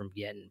 keep them from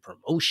getting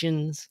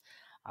promotions,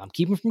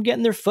 keep them from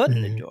getting their foot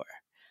in the door.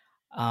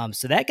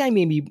 So that guy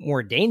may be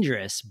more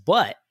dangerous,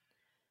 but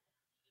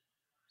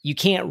you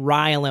can't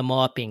rile him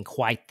up in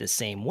quite the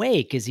same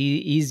way, because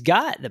he's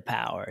got the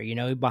power.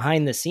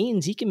 Behind the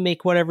scenes, he can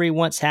make whatever he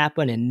wants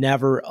happen and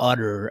never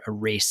utter a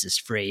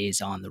racist phrase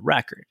on the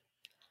record.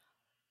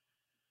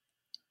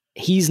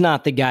 He's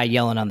not the guy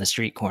yelling on the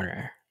street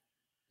corner,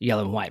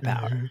 yelling white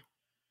power.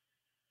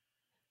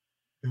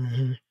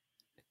 Mm-hmm.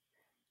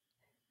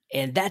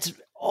 And that's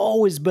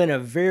always been a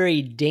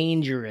very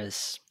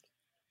dangerous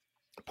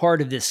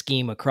part of this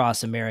scheme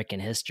across American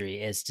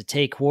history, is to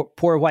take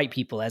poor white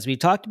people, as we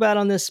talked about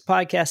on this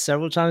podcast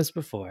several times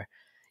before.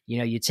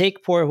 You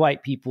take poor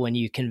white people and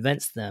you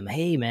convince them,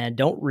 hey man,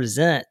 don't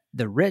resent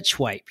the rich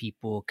white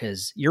people,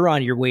 because you're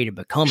on your way to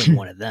becoming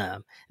one of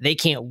them. They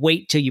can't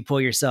wait till you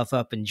pull yourself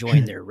up and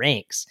join their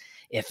ranks.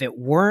 If it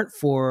weren't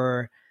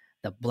for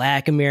the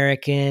Black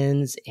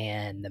Americans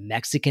and the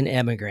Mexican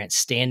immigrants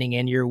standing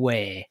in your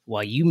way,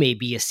 well, you may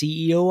be a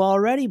CEO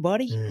already,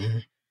 buddy. Mm-hmm.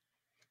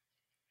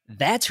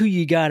 That's who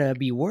you gotta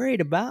be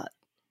worried about.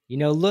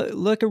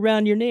 Look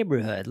around your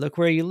neighborhood. Look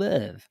where you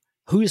live.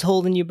 Who's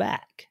holding you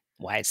back?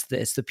 Why,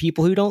 it's the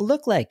people who don't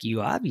look like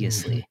you,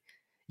 obviously. Mm-hmm.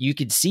 You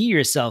could see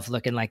yourself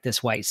looking like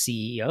this white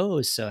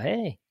CEO. So,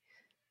 hey,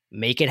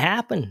 make it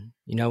happen.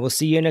 We'll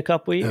see you in a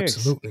couple of years.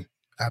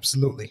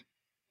 Absolutely.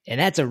 And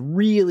that's a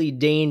really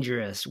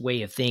dangerous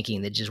way of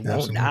thinking that just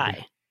won't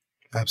die.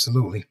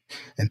 Absolutely.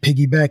 And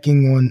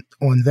piggybacking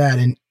on that,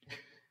 and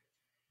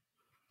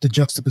the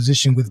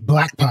juxtaposition with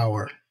Black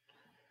Power.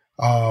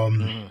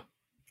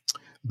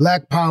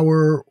 Black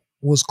Power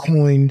was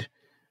coined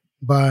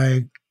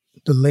by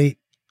the late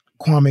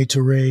Kwame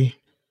Ture,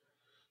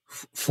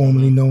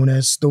 formerly known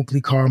as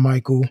Stokely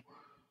Carmichael,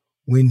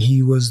 when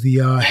he was the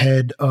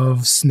head of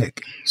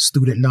SNCC,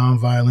 Student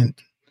Nonviolent.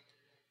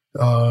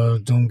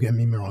 Don't get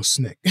me wrong,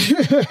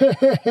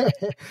 SNCC.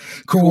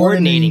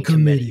 Coordinating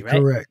Committee,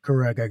 right?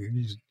 Correct.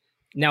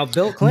 Now,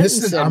 Bill Clinton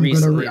said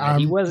recently that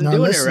he wasn't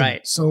doing it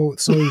right. So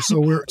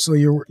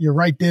you're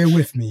right there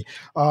with me.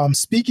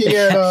 Speaking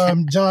at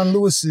John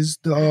Lewis's,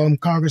 the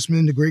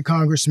congressman, the great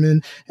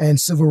congressman and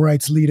civil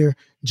rights leader,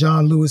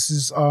 John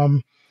Lewis's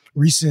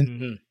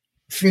recent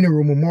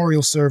funeral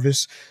memorial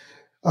service,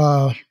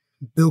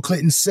 Bill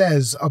Clinton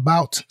says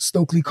about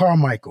Stokely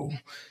Carmichael,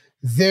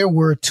 there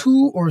were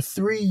 2 or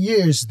 3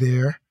 years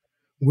there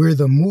where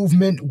the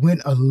movement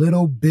went a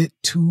little bit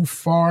too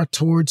far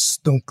towards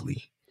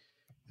Stokely.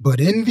 But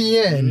in the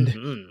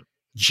end,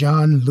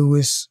 John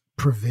Lewis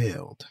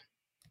prevailed.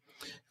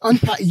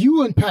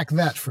 Unpack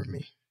that for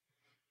me.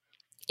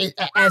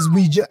 As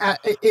we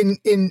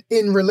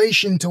in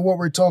relation to what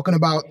we're talking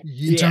about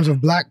in terms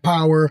of Black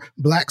power,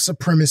 Black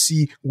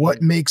supremacy,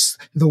 what makes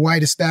the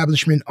white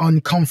establishment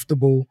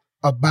uncomfortable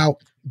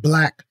about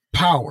Black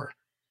power?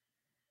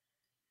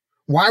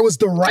 Why was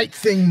the right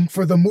thing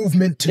for the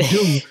movement to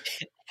do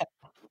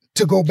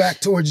to go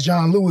back towards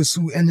John Lewis,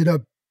 who ended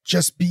up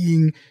just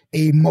being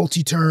a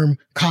multi-term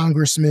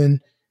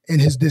congressman in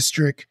his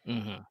district?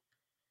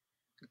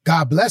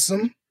 God bless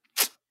him,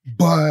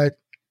 but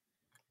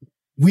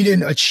we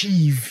didn't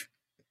achieve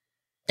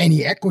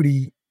any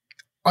equity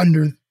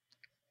under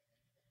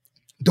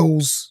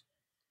those,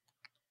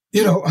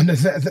 under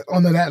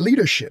that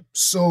leadership.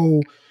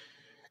 So,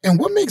 and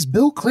what makes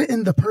Bill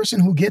Clinton the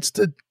person who gets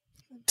to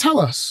tell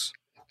us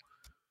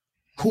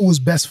who was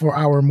best for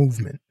our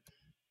movement?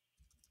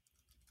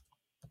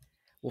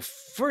 Well,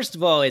 first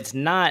of all, it's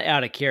not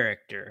out of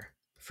character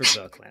for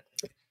Bill Clinton.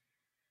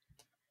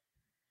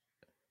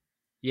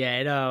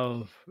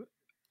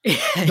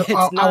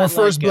 Our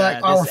first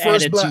black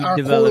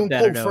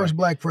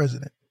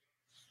president.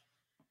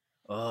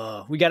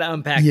 Oh, we got to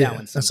unpack that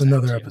one. That's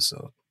another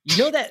episode. You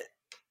know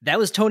that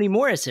was Toni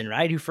Morrison,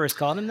 right? Who first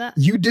called him that?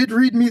 You did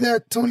read me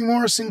that Toni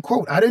Morrison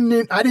quote. I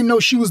didn't know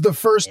she was the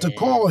first to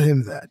call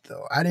him that,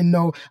 though. I didn't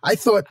know. I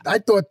thought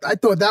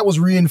that was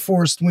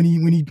reinforced when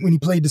he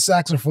played the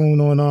saxophone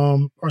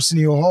on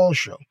Arsenio Hall's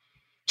show.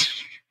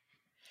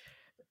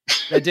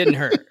 That didn't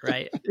hurt,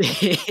 right?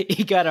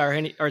 He got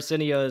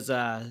Arsenio's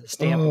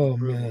stamp. Oh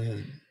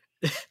man!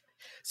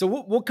 So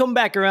we'll come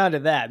back around to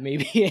that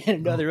maybe in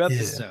another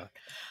episode. Yeah.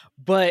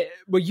 But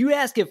you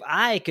asked if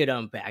I could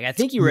unpack. I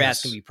think you were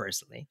asking me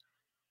personally.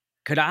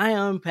 Could I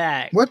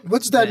unpack?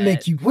 What's that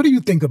make you? What do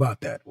you think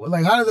about that?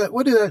 Like, how does that?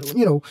 What did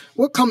that?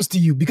 What comes to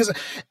you? Because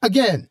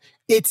again,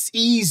 it's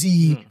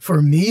easy for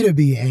me to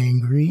be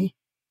angry,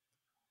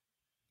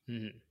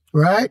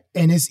 right?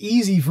 And it's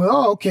easy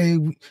for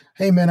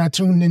hey man, I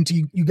tuned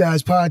into you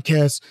guys'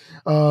 podcast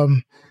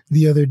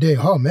the other day.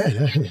 Oh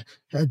man,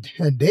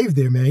 had Dave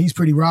there, man. He's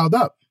pretty riled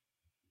up.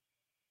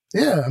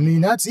 Yeah, I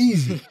mean, that's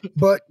easy.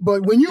 But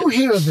when you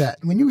hear that,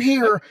 when you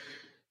hear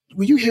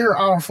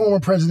our former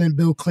president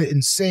Bill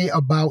Clinton say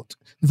about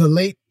the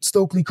late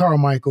Stokely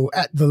Carmichael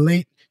at the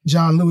late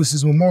John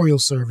Lewis's memorial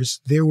service,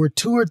 there were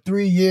 2 or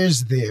 3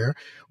 years there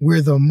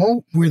where the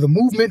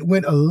movement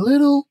went a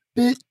little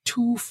bit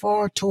too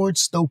far towards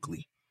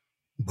Stokely.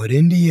 But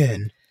in the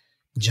end,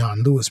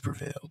 John Lewis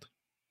prevailed.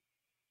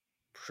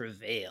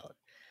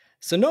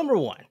 So number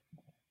one,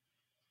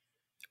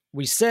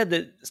 we said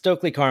that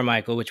Stokely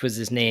Carmichael, which was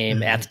his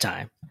name at the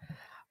time,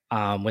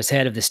 was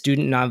head of the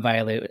Student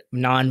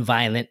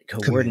Nonviolent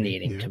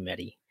Coordinating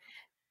Committee.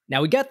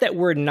 Now, we got that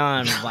word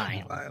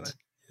nonviolent,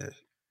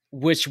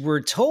 which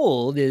we're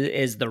told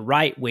is the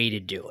right way to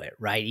do it,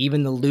 right?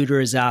 Even the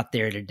looters out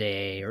there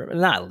today, or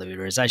not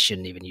looters, I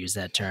shouldn't even use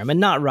that term, and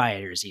not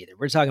rioters either.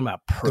 We're talking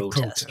about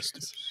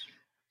protesters.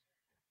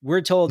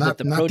 We're told that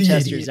the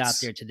protesters out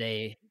there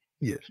today,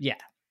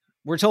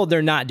 we're told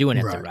they're not doing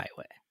it the right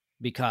way.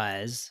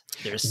 Because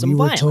there's some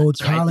violence. We were told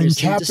Colin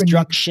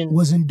Kaepernick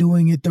wasn't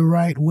doing it the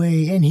right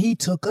way, and he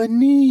took a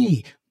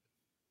knee.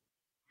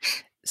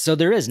 So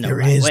there is no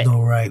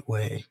right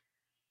way.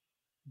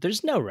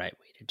 There's no right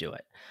way to do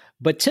it.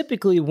 But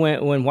typically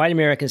when white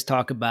Americans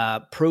talk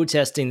about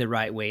protesting the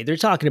right way, they're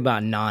talking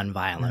about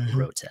nonviolent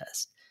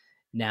protest.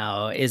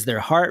 Now, is their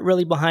heart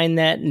really behind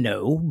that?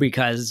 No,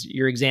 because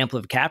your example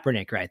of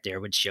Kaepernick right there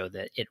would show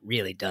that it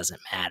really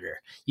doesn't matter.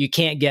 You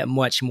can't get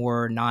much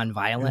more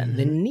nonviolent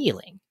than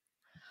kneeling.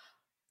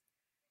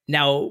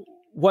 Now,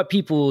 what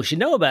people should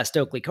know about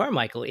Stokely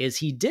Carmichael is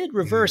he did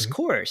reverse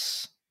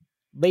course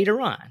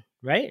later on,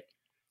 right?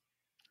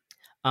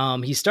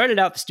 He started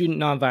out the Student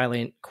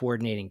Nonviolent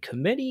Coordinating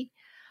Committee,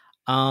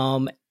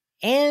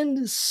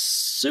 and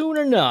soon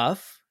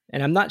enough,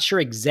 and I'm not sure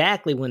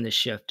exactly when the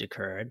shift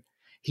occurred,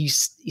 he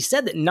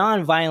said that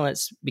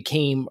nonviolence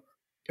became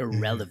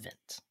irrelevant.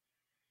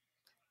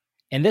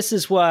 And this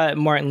is what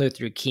Martin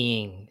Luther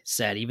King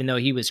said, even though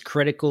he was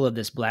critical of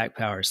this Black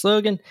Power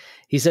slogan.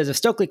 He says, if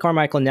Stokely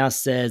Carmichael now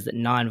says that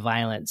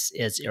nonviolence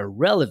is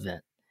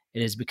irrelevant,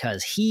 it is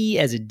because he,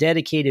 as a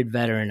dedicated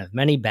veteran of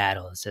many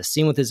battles, has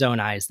seen with his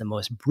own eyes the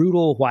most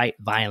brutal white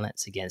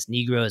violence against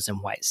Negroes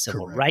and white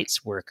civil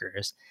rights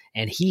workers,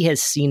 and he has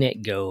seen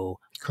it go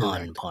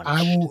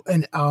unpunished.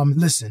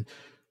 Listen,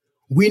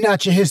 we're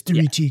not your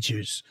history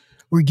teachers.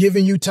 We're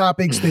giving you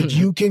topics that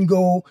you can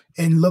go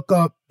and look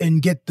up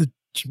and get the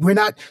We're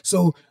not,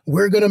 so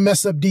we're going to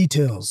mess up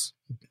details.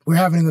 We're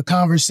having a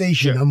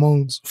conversation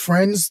amongst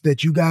friends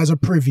that you guys are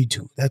privy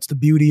to. That's the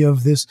beauty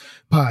of this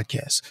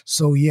podcast.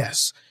 So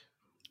yes,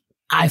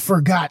 I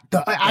forgot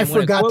the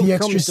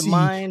extra C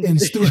in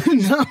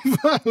student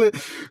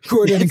nonviolent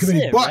coordinating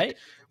committee. But right?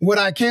 What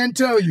I can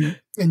tell you,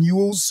 and you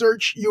will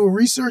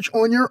research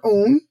on your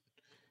own,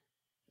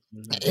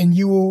 and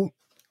you will,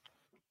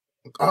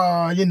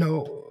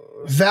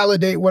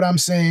 validate what I'm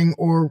saying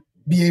or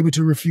be able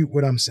to refute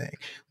what I'm saying.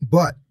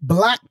 But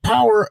Black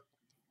Power,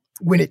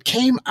 when it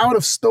came out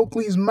of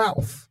Stokely's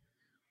mouth,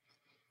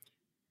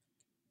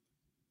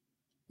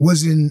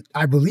 was in,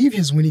 I believe,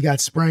 when he got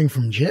sprang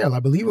from jail. I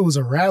believe it was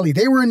a rally.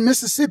 They were in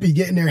Mississippi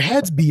getting their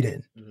heads beat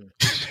in.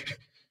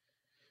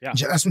 Yeah.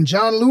 That's when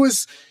John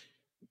Lewis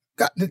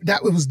got,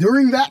 that was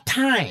during that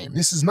time.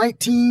 This is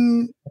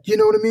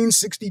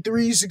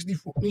 63,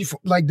 64,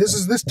 like this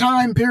is this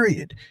time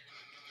period.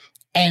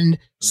 And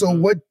so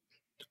what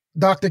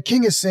Dr.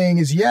 King is saying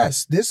is,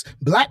 yes, this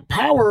Black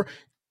Power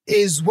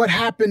is what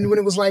happened when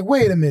it was like,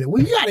 wait a minute,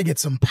 we got to get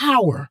some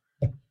power.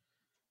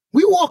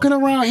 We walking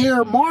around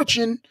here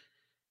marching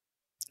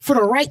for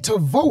the right to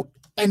vote,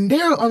 and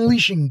they're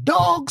unleashing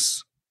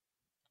dogs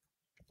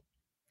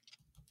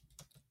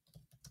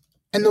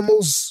and the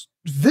most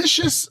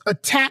vicious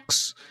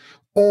attacks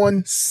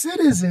on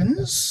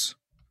citizens.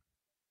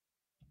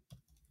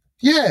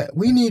 Yeah,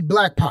 we need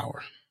Black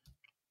Power.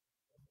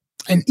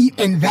 And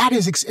that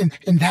is,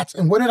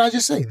 and what did I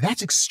just say?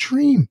 That's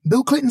extreme.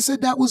 Bill Clinton said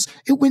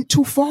it went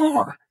too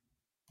far.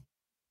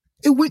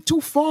 It went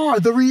too far.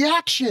 The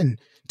reaction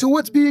to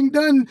what's being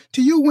done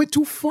to you went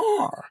too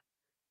far.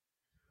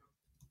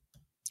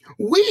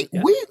 We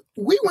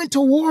went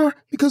to war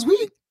because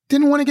we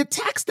didn't want to get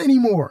taxed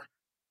anymore.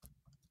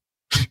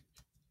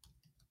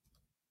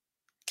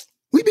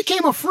 We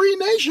became a free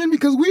nation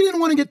because we didn't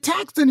want to get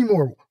taxed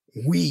anymore.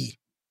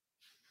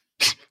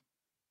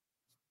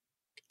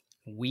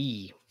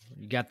 You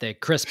got the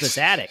Crispus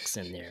Attucks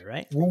in there,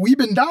 right? Well, we've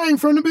been dying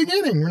from the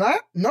beginning, right?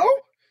 No?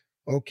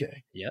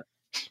 Okay. Yep.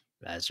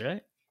 That's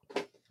right.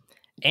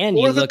 And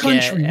for the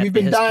country. We've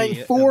been dying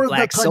for the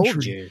country.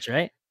 Soldiers,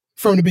 right?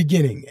 From the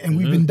beginning. And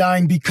we've been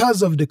dying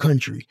because of the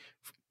country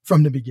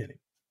from the beginning.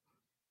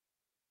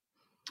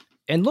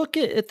 And look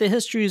at the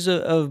histories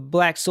of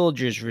Black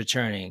soldiers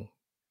returning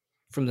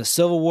from the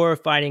Civil War,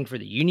 fighting for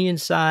the Union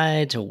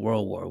side, to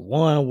World War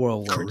I,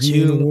 World War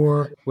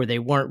II, where they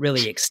weren't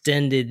really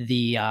extended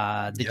the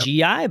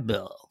GI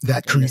Bill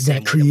that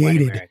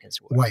created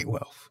white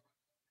wealth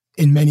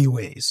in many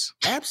ways.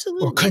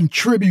 Absolutely. Or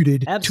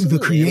contributed to the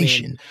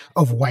creation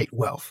of white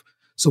wealth.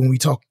 So when we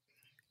talk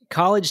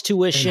college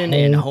tuition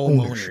and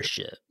home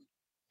ownership,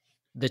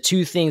 the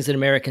two things that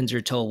Americans are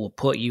told will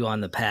put you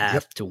on the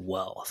path to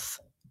wealth.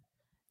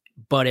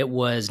 But it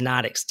was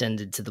not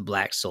extended to the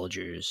Black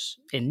soldiers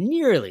in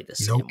nearly the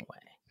same way.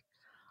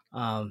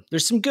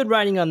 There's some good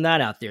writing on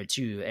that out there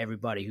too,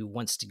 everybody who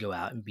wants to go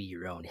out and be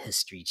your own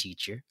history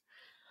teacher.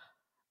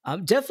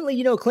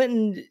 Definitely,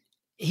 Clinton,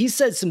 he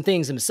said some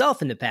things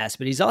himself in the past,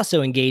 but he's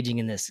also engaging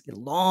in this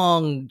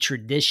long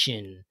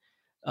tradition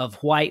of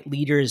white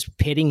leaders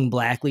pitting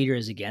Black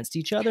leaders against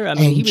each other. I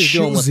mean, he was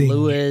doing with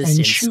Lewis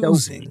and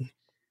Stokely.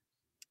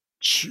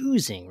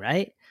 Choosing,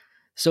 right?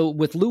 So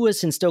with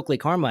Lewis and Stokely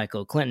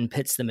Carmichael, Clinton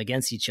pits them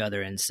against each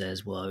other and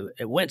says, well,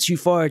 it went too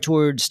far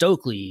toward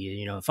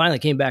Stokely, finally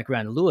came back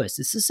around to Lewis.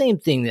 It's the same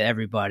thing that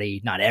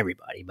not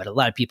everybody, but a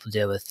lot of people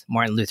did with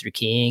Martin Luther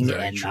King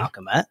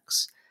Malcolm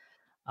X.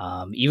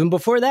 Even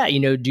before that,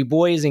 Du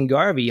Bois and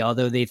Garvey,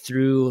 although they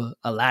threw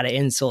a lot of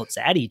insults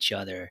at each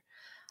other,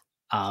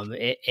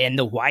 and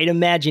the white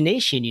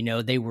imagination,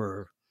 they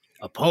were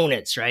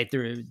opponents, right?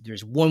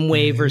 There's one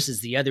way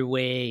versus the other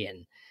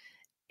way.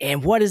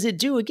 And what does it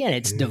do? Again,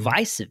 it's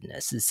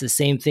divisiveness. It's the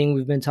same thing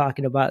we've been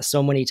talking about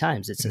so many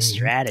times. It's a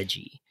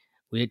strategy.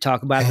 We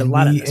talk about it a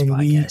lot on this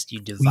podcast. You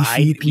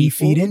divide people. We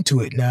feed into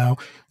it now.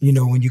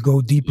 When you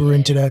go deeper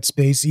into that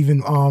space,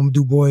 even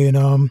Du Bois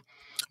and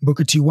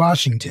Booker T.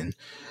 Washington.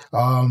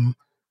 But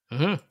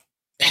then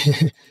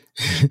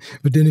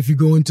if you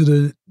go into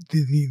the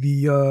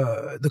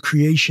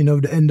creation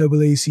of the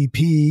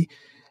NAACP,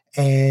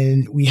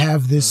 and we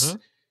have this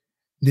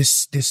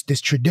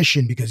this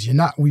tradition, because you're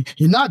not going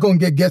to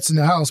get Gets in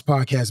the House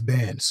podcast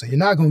banned, so you're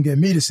not going to get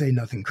me to say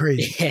nothing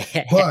crazy.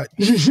 But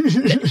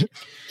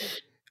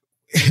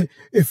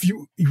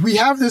we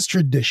have this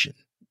tradition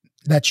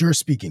that you're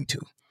speaking to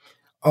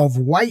of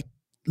white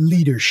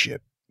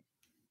leadership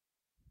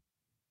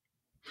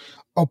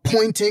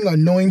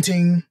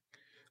anointing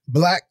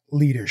Black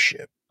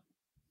leadership,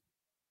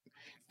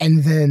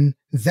 and then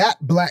that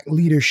Black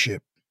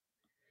leadership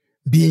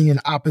being in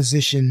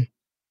opposition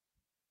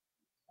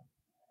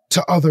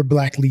to other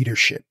Black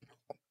leadership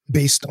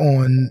based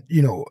on,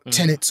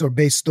 tenets or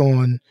based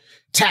on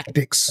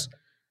tactics,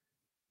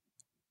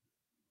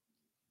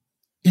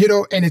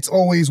 and it's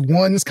always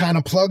one's kind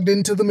of plugged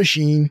into the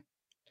machine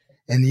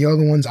and the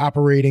other one's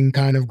operating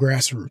kind of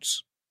grassroots.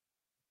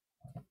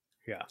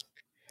 Yeah.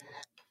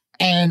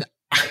 And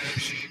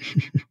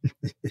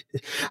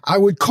I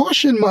would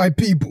caution my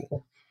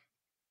people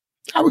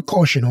I would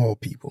caution all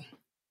people.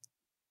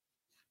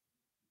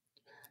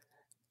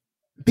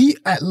 Be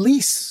at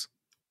least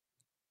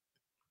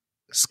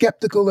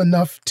skeptical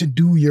enough to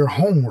do your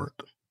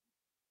homework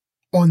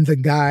on the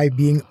guy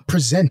being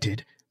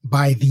presented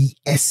by the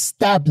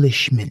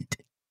establishment.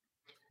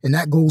 And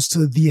that goes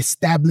to the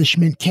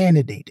establishment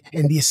candidate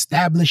and the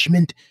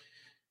establishment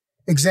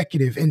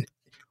executive. And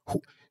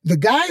the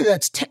guy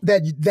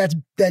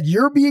that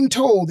you're being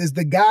told is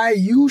the guy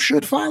you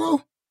should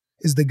follow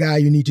is the guy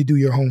you need to do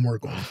your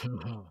homework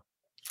on.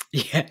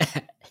 Yeah.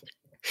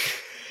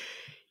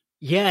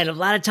 Yeah, and a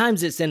lot of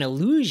times it's an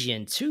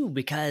illusion too,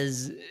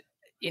 because,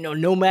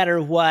 no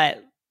matter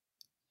what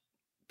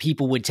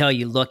people would tell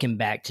you looking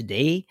back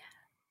today,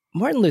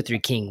 Martin Luther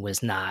King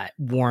was not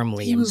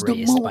warmly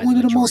embraced by one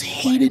of the most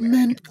hated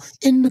men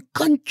in the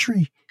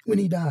country when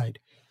he died.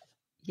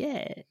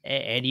 Yeah,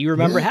 and you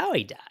remember how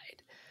he died.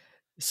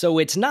 So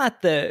it's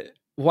not the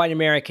white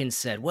Americans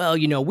said, well,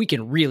 we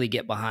can really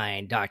get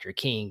behind Dr.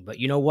 King, but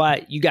you know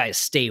what? You guys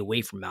stay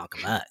away from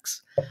Malcolm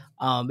X.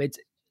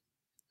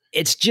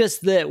 It's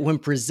just that when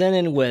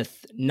presented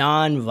with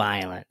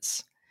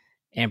nonviolence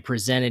and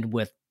presented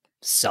with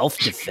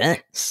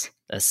self-defense,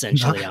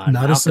 essentially on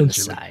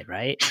Malcolm's side,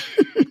 right?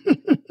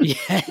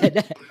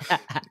 Yeah.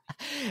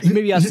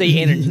 Maybe I'll say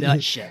in a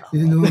nutshell.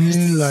 You know what I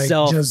mean? Like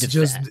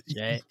just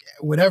right?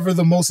 Whatever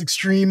the most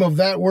extreme of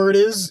that word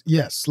is,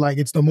 yes. Like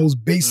it's the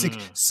most basic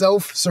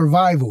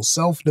self-survival,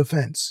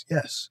 self-defense.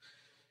 Yes.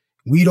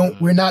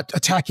 We're not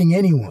attacking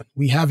anyone.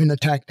 We haven't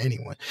attacked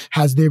anyone.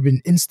 Has there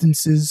been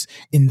instances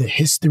in the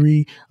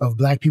history of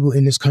Black people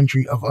in this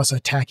country of us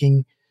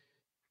attacking?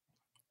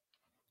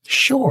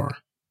 Sure.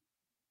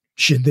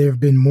 Should there have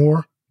been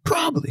more?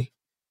 Probably.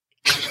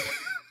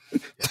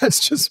 That's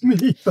just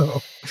me,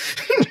 though.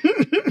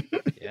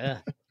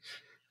 Yeah.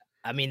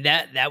 I mean,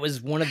 that was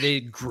one of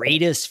the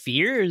greatest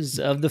fears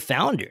of the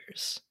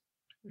founders,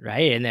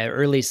 right? And the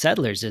early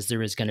settlers is there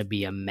was going to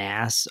be a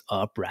mass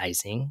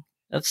uprising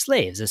of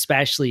slaves,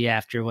 especially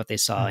after what they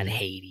saw in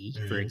Haiti,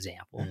 for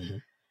example.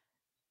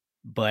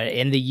 But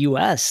in the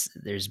U.S.,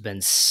 there's been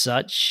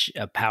such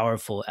a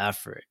powerful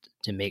effort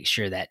to make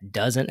sure that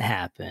doesn't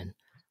happen,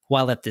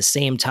 while at the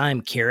same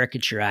time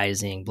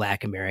caricaturizing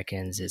Black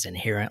Americans as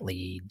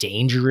inherently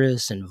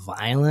dangerous and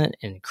violent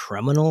and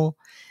criminal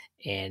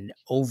and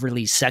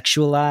overly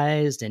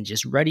sexualized and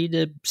just ready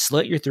to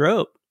slit your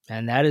throat.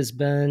 And that has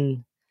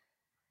been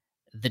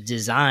the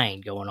design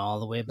going all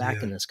the way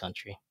back in this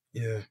country.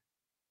 Yeah.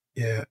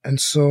 Yeah. And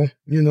so,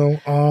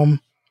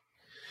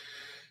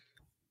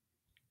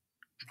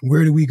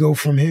 where do we go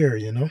from here,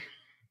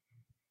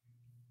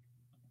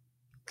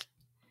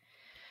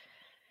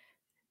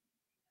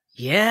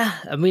 Yeah,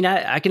 I mean,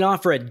 I can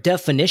offer a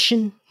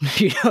definition.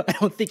 I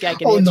don't think I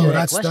can answer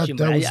that question.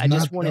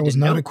 That was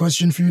not a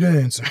question for you to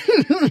answer.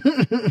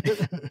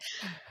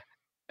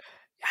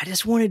 I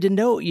just wanted to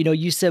know,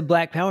 you said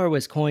Black Power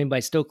was coined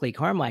by Stokely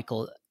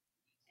Carmichael.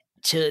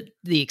 To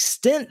the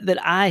extent that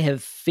I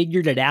have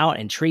figured it out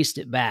and traced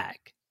it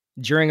back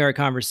during our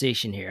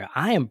conversation here,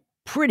 I am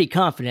pretty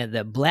confident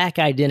that Black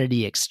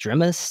Identity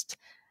Extremist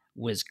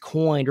was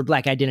coined, or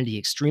Black Identity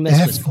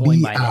Extremist was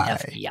coined by the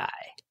FBI.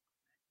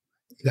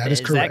 That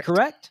is correct. Is that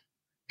correct?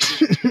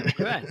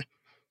 Correct.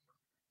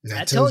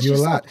 That tells you a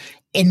lot.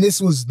 And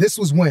this was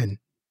when?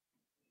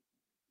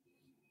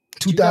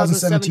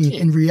 2017,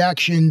 in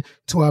reaction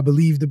to, I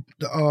believe, there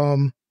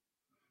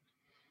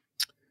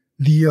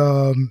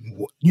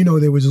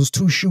was those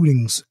two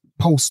shootings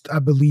post, I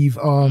believe,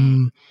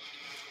 Alton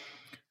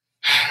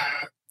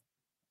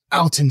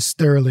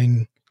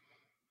Sterling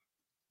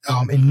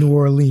in New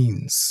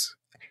Orleans.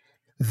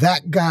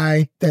 That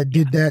guy that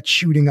did that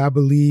shooting, I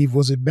believe,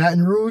 was it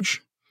Baton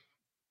Rouge?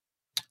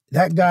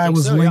 That guy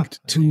was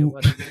linked to,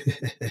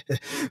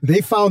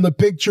 they found a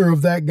picture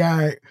of that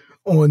guy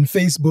on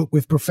Facebook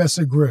with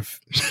Professor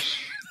Griff.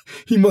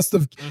 He must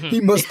have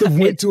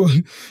went to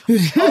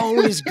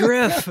always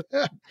Griff.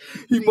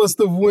 He must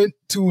have went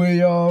to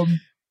a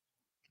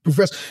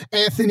Professor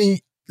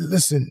Anthony.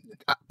 Listen,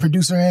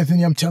 producer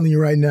Anthony, I'm telling you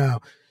right now,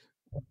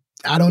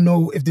 I don't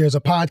know if there's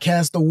a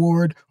podcast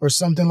award or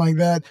something like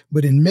that,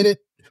 but in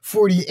minute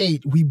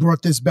 48, we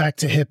brought this back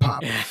to hip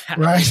hop,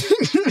 right?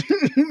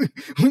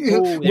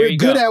 We're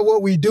good at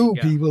what we do,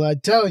 people, I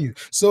tell you.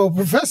 So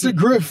Professor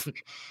Griff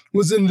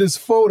was in this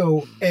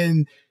photo,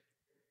 and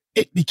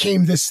it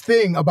became this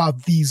thing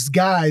about these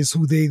guys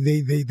who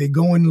they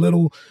go in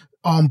little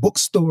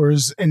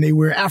bookstores and they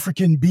wear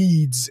African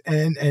beads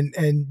and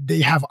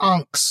they have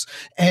ankhs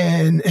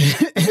and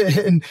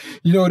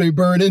they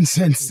burn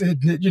incense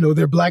and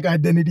they're Black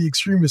identity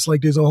extremists.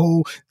 Like there's a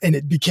whole, and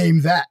it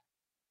became that.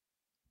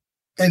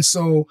 And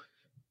so,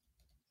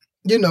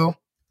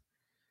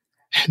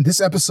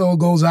 this episode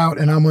goes out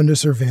and I'm under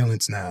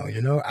surveillance now,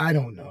 I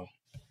don't know.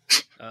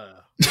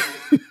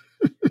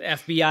 The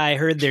FBI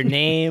heard their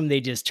name. They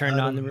just turned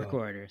on the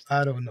recorders.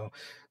 I don't know.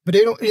 But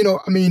they don't,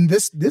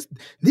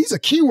 these are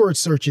keyword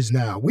searches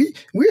now.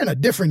 We're in a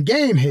different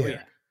game here. Oh,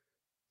 yeah.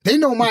 They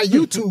know my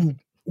YouTube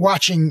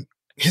watching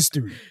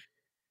history.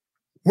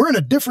 We're in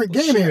a different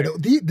game here.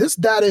 This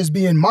data is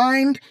being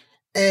mined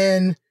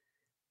and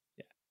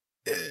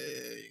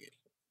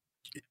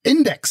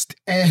indexed,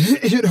 and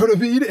you know what I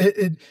mean,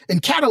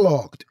 and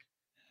cataloged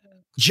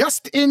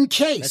just in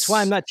case. That's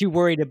why I'm not too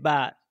worried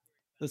about.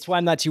 That's why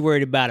I'm not too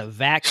worried about a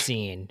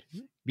vaccine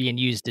being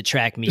used to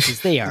track me, because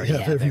they already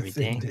have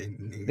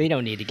everything. They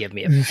don't need to give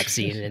me a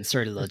vaccine and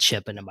insert a little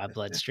chip into my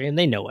bloodstream.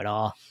 They know it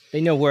all. They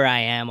know where I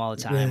am all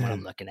the time when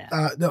I'm looking at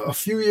it. A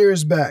few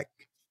years back,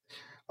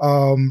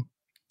 when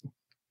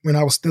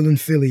I was still in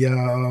Philly,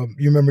 you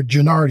remember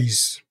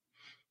Gennardi's,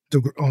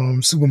 the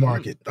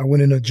supermarket. I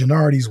went into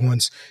Gennardi's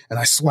once and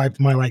I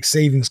swiped my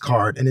savings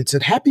card and it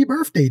said, "Happy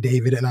birthday,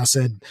 David." And I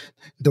said,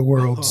 "The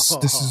world's,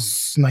 this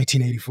is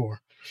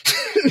 1984.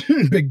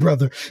 Big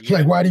brother."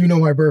 Yeah. Why do you know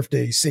my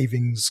birthday?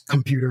 Savings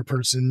computer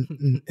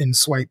person and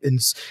swipe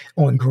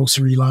on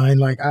grocery line.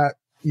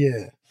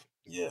 Yeah.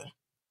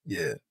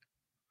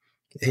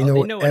 They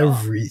know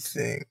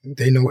everything.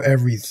 They know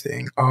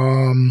everything.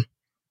 I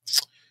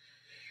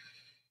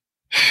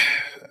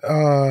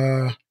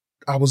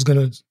was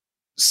gonna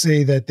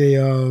say that they,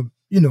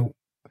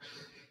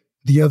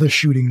 the other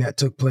shooting that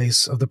took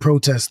place of the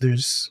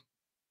protesters.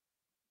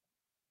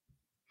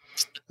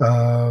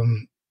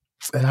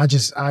 And I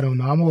don't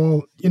know.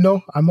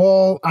 I'm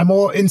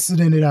all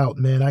incidented out,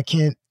 man. I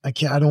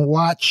don't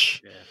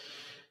watch.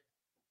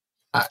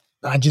 Yeah.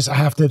 I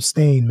have to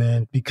abstain,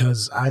 man,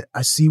 because I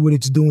see what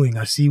it's doing.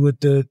 I see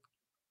what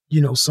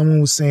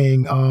someone was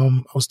saying.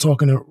 I was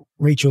talking to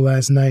Rachel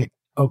last night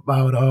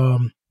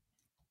about,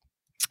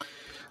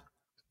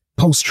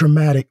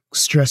 post-traumatic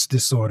stress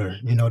disorder.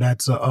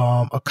 That's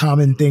a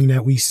common thing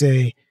that we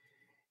say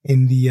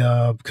in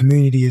the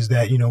community, is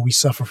that, we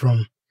suffer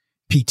from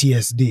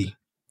PTSD.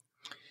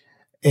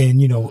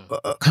 And,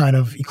 kind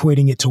of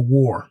equating it to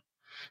war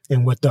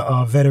and what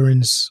the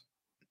veterans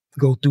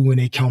go through when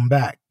they come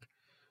back.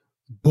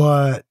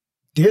 But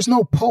there's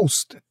no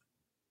post.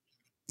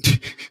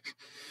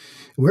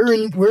 We're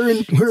in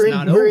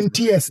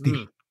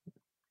TSD.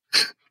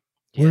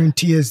 We're in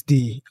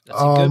TSD.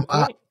 That's a good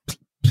point.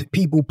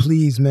 People,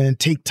 please, man,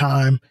 take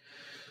time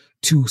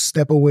to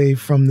step away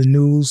from the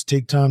news.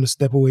 Take time to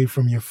step away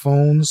from your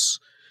phones.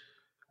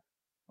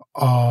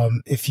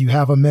 If you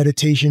have a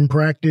meditation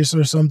practice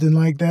or something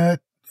like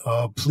that,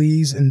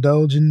 please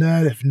indulge in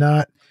that. If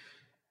not,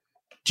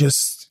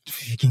 just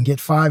if you can get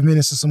 5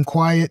 minutes of some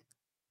quiet,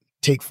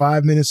 take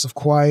 5 minutes of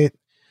quiet.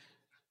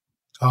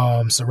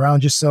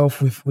 Surround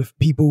yourself with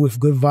people with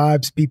good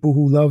vibes, people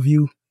who love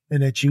you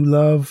and that you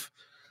love.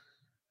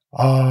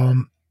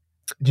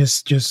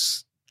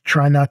 Just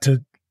try not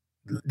to.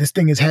 This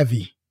thing is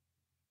heavy,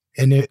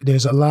 and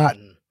there's a lot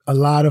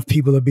of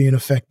people are being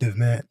affected,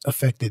 man.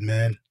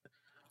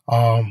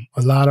 A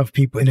lot of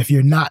people, and if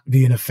you're not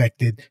being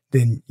affected,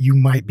 then you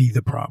might be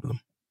the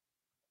problem.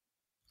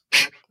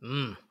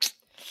 And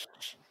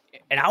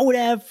I would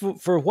add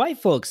for white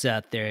folks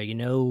out there,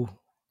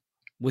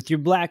 with your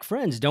black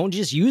friends, don't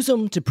just use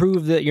them to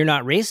prove that you're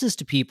not racist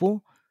to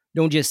people.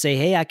 Don't just say,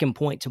 "Hey, I can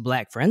point to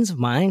black friends of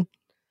mine."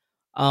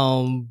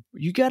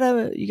 You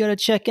gotta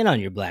check in on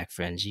your black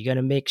friends. You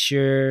gotta make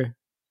sure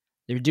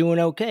they're doing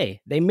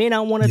okay. They may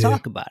not want to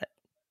talk about it.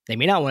 They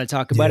may not want to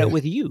talk about it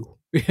with you,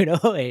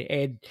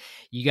 and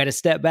you got to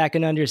step back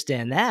and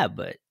understand that.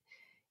 But,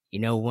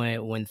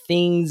 when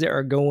things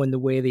are going the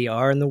way they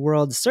are in the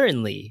world,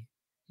 certainly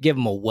give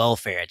them a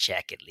welfare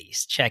check, at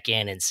least check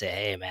in and say,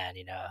 "Hey, man,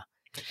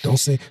 don't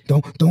say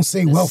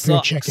welfare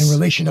sucks. Check in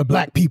relation to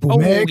black people,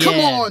 man. Yeah. Come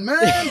on,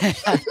 man."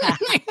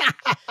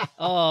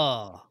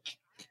 Oh,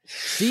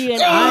 see,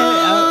 and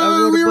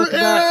I wrote a book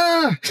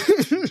about.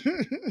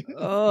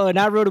 And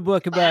I wrote a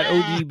book about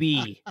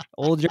ODB,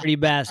 Old Dirty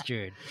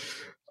Bastard.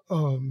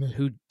 Oh, man.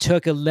 Who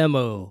took a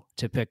limo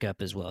to pick up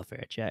his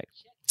welfare check.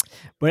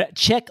 But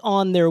check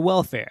on their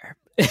welfare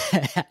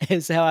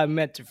is how I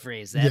meant to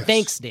phrase that. Yes.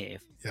 Thanks,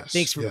 Dave. Yes.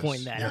 Thanks for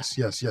pointing that out.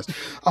 Yes.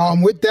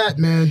 With that,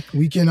 man,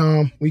 we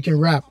can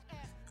wrap.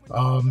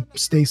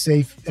 Stay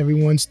safe,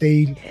 everyone.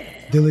 Stay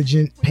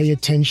diligent. Pay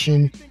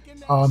attention.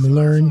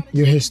 Learn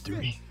your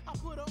history.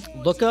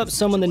 Look up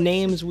some of the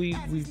names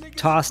we've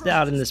tossed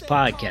out in this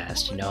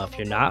podcast. If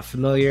you're not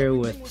familiar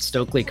with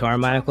Stokely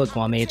Carmichael,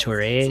 Kwame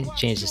Ture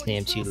changed his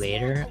name to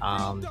later.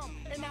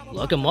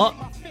 Look him up.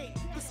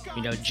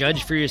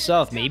 Judge for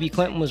yourself. Maybe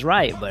Clinton was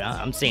right, but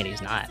I'm saying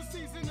he's not.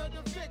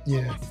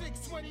 Yeah,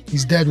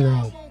 he's dead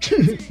wrong.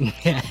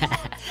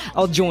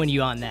 I'll join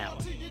you on that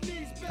one.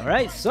 All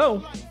right,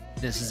 so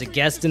this is a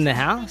guest in the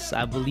house.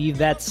 I believe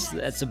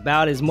that's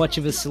about as much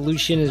of a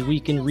solution as we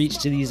can reach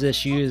to these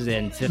issues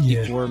in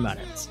 54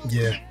 minutes.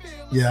 Yeah.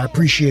 I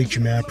appreciate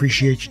you, man. I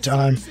appreciate your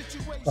time.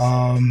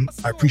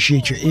 I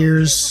appreciate your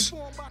ears,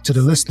 to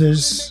the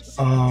listeners,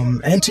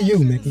 and to you,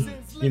 Mickey.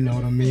 You know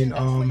what I mean?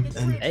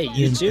 Hey,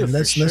 you too. And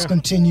let's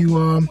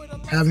continue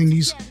having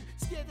these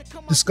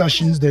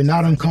discussions. They're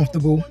not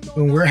uncomfortable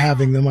when we're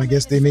having them. I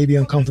guess they may be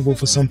uncomfortable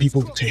for some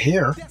people to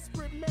hear,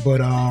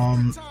 but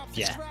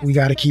we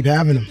got to keep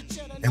having them,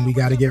 and we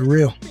got to get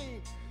real.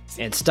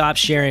 And stop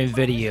sharing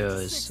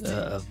videos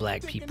of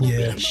black people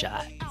being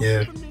shot.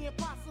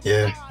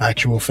 Yeah,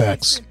 actual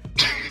facts.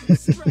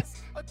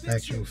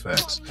 Actual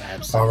facts.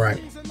 Absolutely. All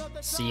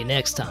right. See you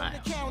next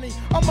time.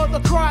 A mother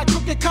cry,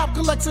 crooked cop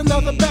collects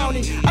another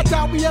bounty. I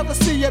doubt we ever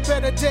see a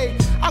better day.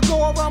 I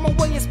go around my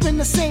way and spend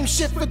the same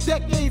shit for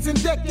decades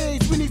and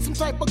decades. We need some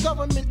type of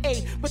government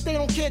aid, but they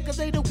don't care because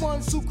they the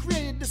ones who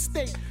created the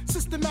state.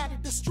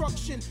 Systematic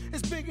destruction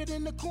is bigger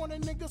than the corner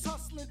niggas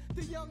hustling.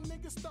 The young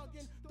niggas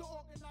thugging, the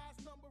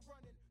organized number.